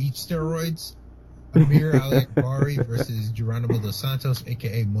like beach steroids. Amir Al-Akbari versus Geronimo Dos Santos,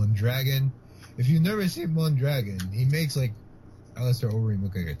 aka Mondragon. If you've never seen Mondragon, he makes like Alistair Overeem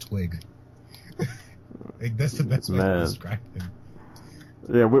look like a twig. Like that's the best way to describe him.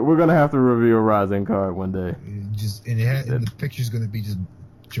 Yeah, we're gonna have to review a Rising card one day. And the picture's gonna be just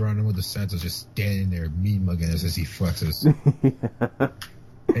Geronimo Dos Santos just standing there mean mugging us as he flexes.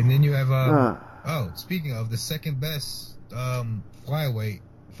 And then you have speaking of, the second best flyweight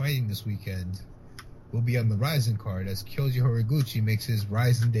fighting this weekend will be on the Ryzen card as Kyoji Horiguchi makes his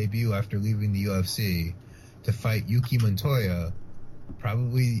Ryzen debut after leaving the UFC to fight Yuki Montoya.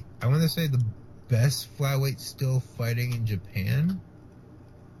 Probably, I want to say, the best flyweight still fighting in Japan.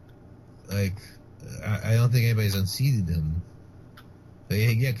 Like, I don't think anybody's unseated him. But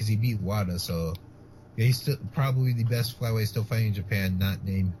yeah, because he beat Wada, so yeah, he's still probably the best flyweight still fighting in Japan, not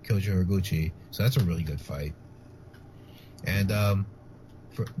named Kyoji Horiguchi. So that's a really good fight. And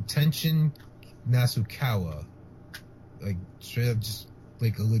for Tenshin Nasukawa, like straight up just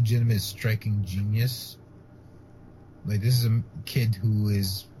like a legitimate striking genius. Like this is a kid who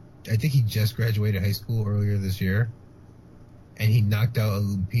is, I think he just graduated high school earlier this year, and he knocked out a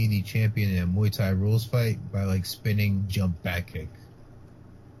Lumpini champion in a Muay Thai rules fight by like spinning jump back kick.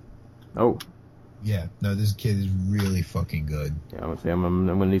 Oh. Yeah, no, this kid is really fucking good. Yeah, I'm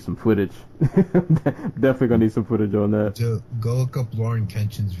gonna need some footage. Definitely gonna need some footage on that. So go look up Lauren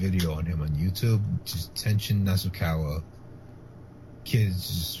Kenshin's video on him on YouTube. Just Tenshin Nasukawa. Kid is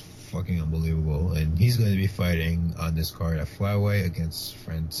just fucking unbelievable, and he's going to be fighting on this card at flyweight against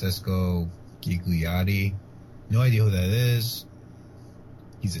Francesco Gigliotti. No idea who that is.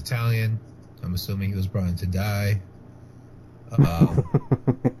 He's Italian. I'm assuming he was brought in to die.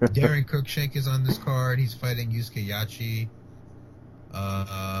 Darren Cruikshank is on this card. He's fighting Yusuke Yachi.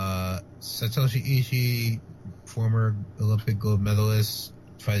 Satoshi Ishii, former Olympic gold medalist,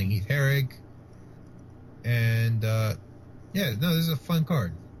 fighting Heath Herring. And, yeah, no, this is a fun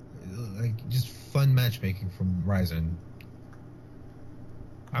card. Like, just fun matchmaking from Ryzen.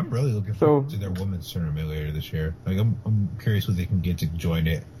 I'm really looking forward to their women's tournament later this year. Like, I'm curious who they can get to join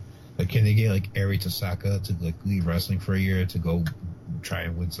it. Like, can they get, like, Eri Tosaka to, like, leave wrestling for a year to go try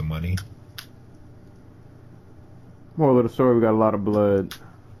and win some money? Moral of the story, we got a lot of blood.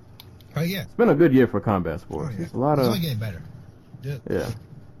 Oh, yeah. It's been a good year for combat sports. Yeah. It's a lot of... It's only getting better. Yeah.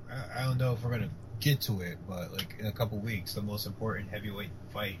 I don't know if we're going to get to it, but, like, in a couple weeks, the most important heavyweight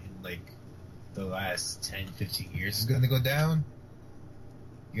fight in, like, the last 10, 15 years is going to go down.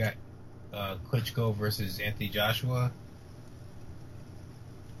 You got Klitschko versus Anthony Joshua.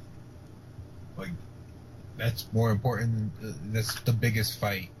 Like, that's more important. That's the biggest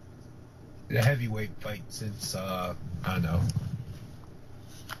fight, the heavyweight fight since I don't know,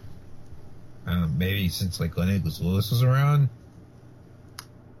 maybe since like Lennox Lewis was around.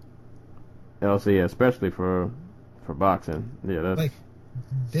 Also, yeah, especially for boxing. Yeah, that's like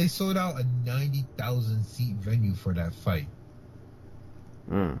they sold out a 90,000 seat venue for that fight.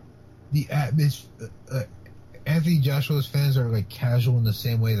 The atmosphere. Anthony Joshua's fans are like casual in the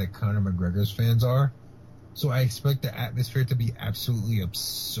same way that Conor McGregor's fans are. So I expect the atmosphere to be absolutely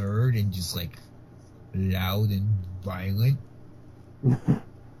absurd and just like loud and violent.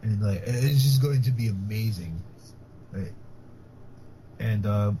 And like it's just going to be amazing. Right? And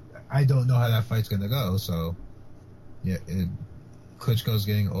I don't know how that fight's gonna go, so yeah, Klitschko's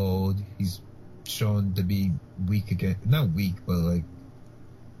getting old. He's shown to be weak again. Not weak, but like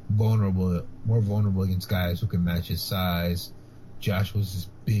vulnerable, more vulnerable against guys who can match his size. Joshua's this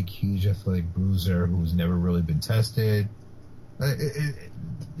big, huge, athletic bruiser who's never really been tested.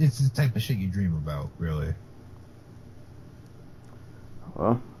 It's the type of shit you dream about, really.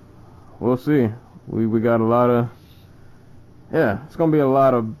 Well, we'll see. We got a lot of... Yeah, it's gonna be a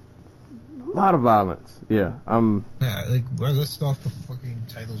lot of violence. Yeah, Yeah, like, well, let's start off the fucking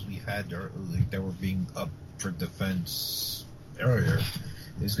titles we had that were being up for defense earlier.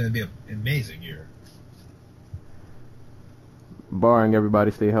 It's going to be an amazing year. Barring everybody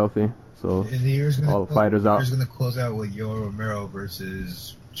stay healthy. So all the fighters out. The year's going to close out with Yoel Romero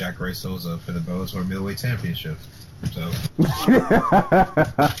versus Jacare Souza for the Bellator Middleweight Championship. So.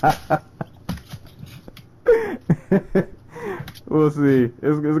 We'll see.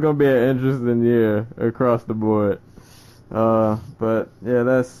 It's going to be an interesting year across the board. But yeah,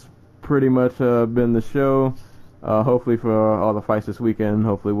 that's pretty much been the show. Hopefully for all the fights this weekend,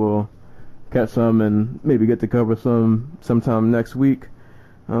 hopefully we'll catch some and maybe get to cover some sometime next week.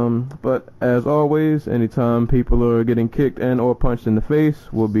 But as always, anytime people are getting kicked and or punched in the face,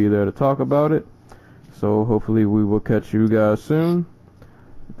 we'll be there to talk about it. So hopefully we will catch you guys soon.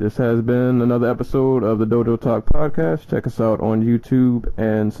 This has been another episode of the Dojo Talk Podcast. Check us out on YouTube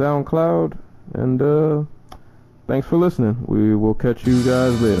and SoundCloud. And thanks for listening. We will catch you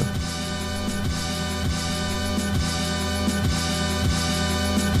guys later.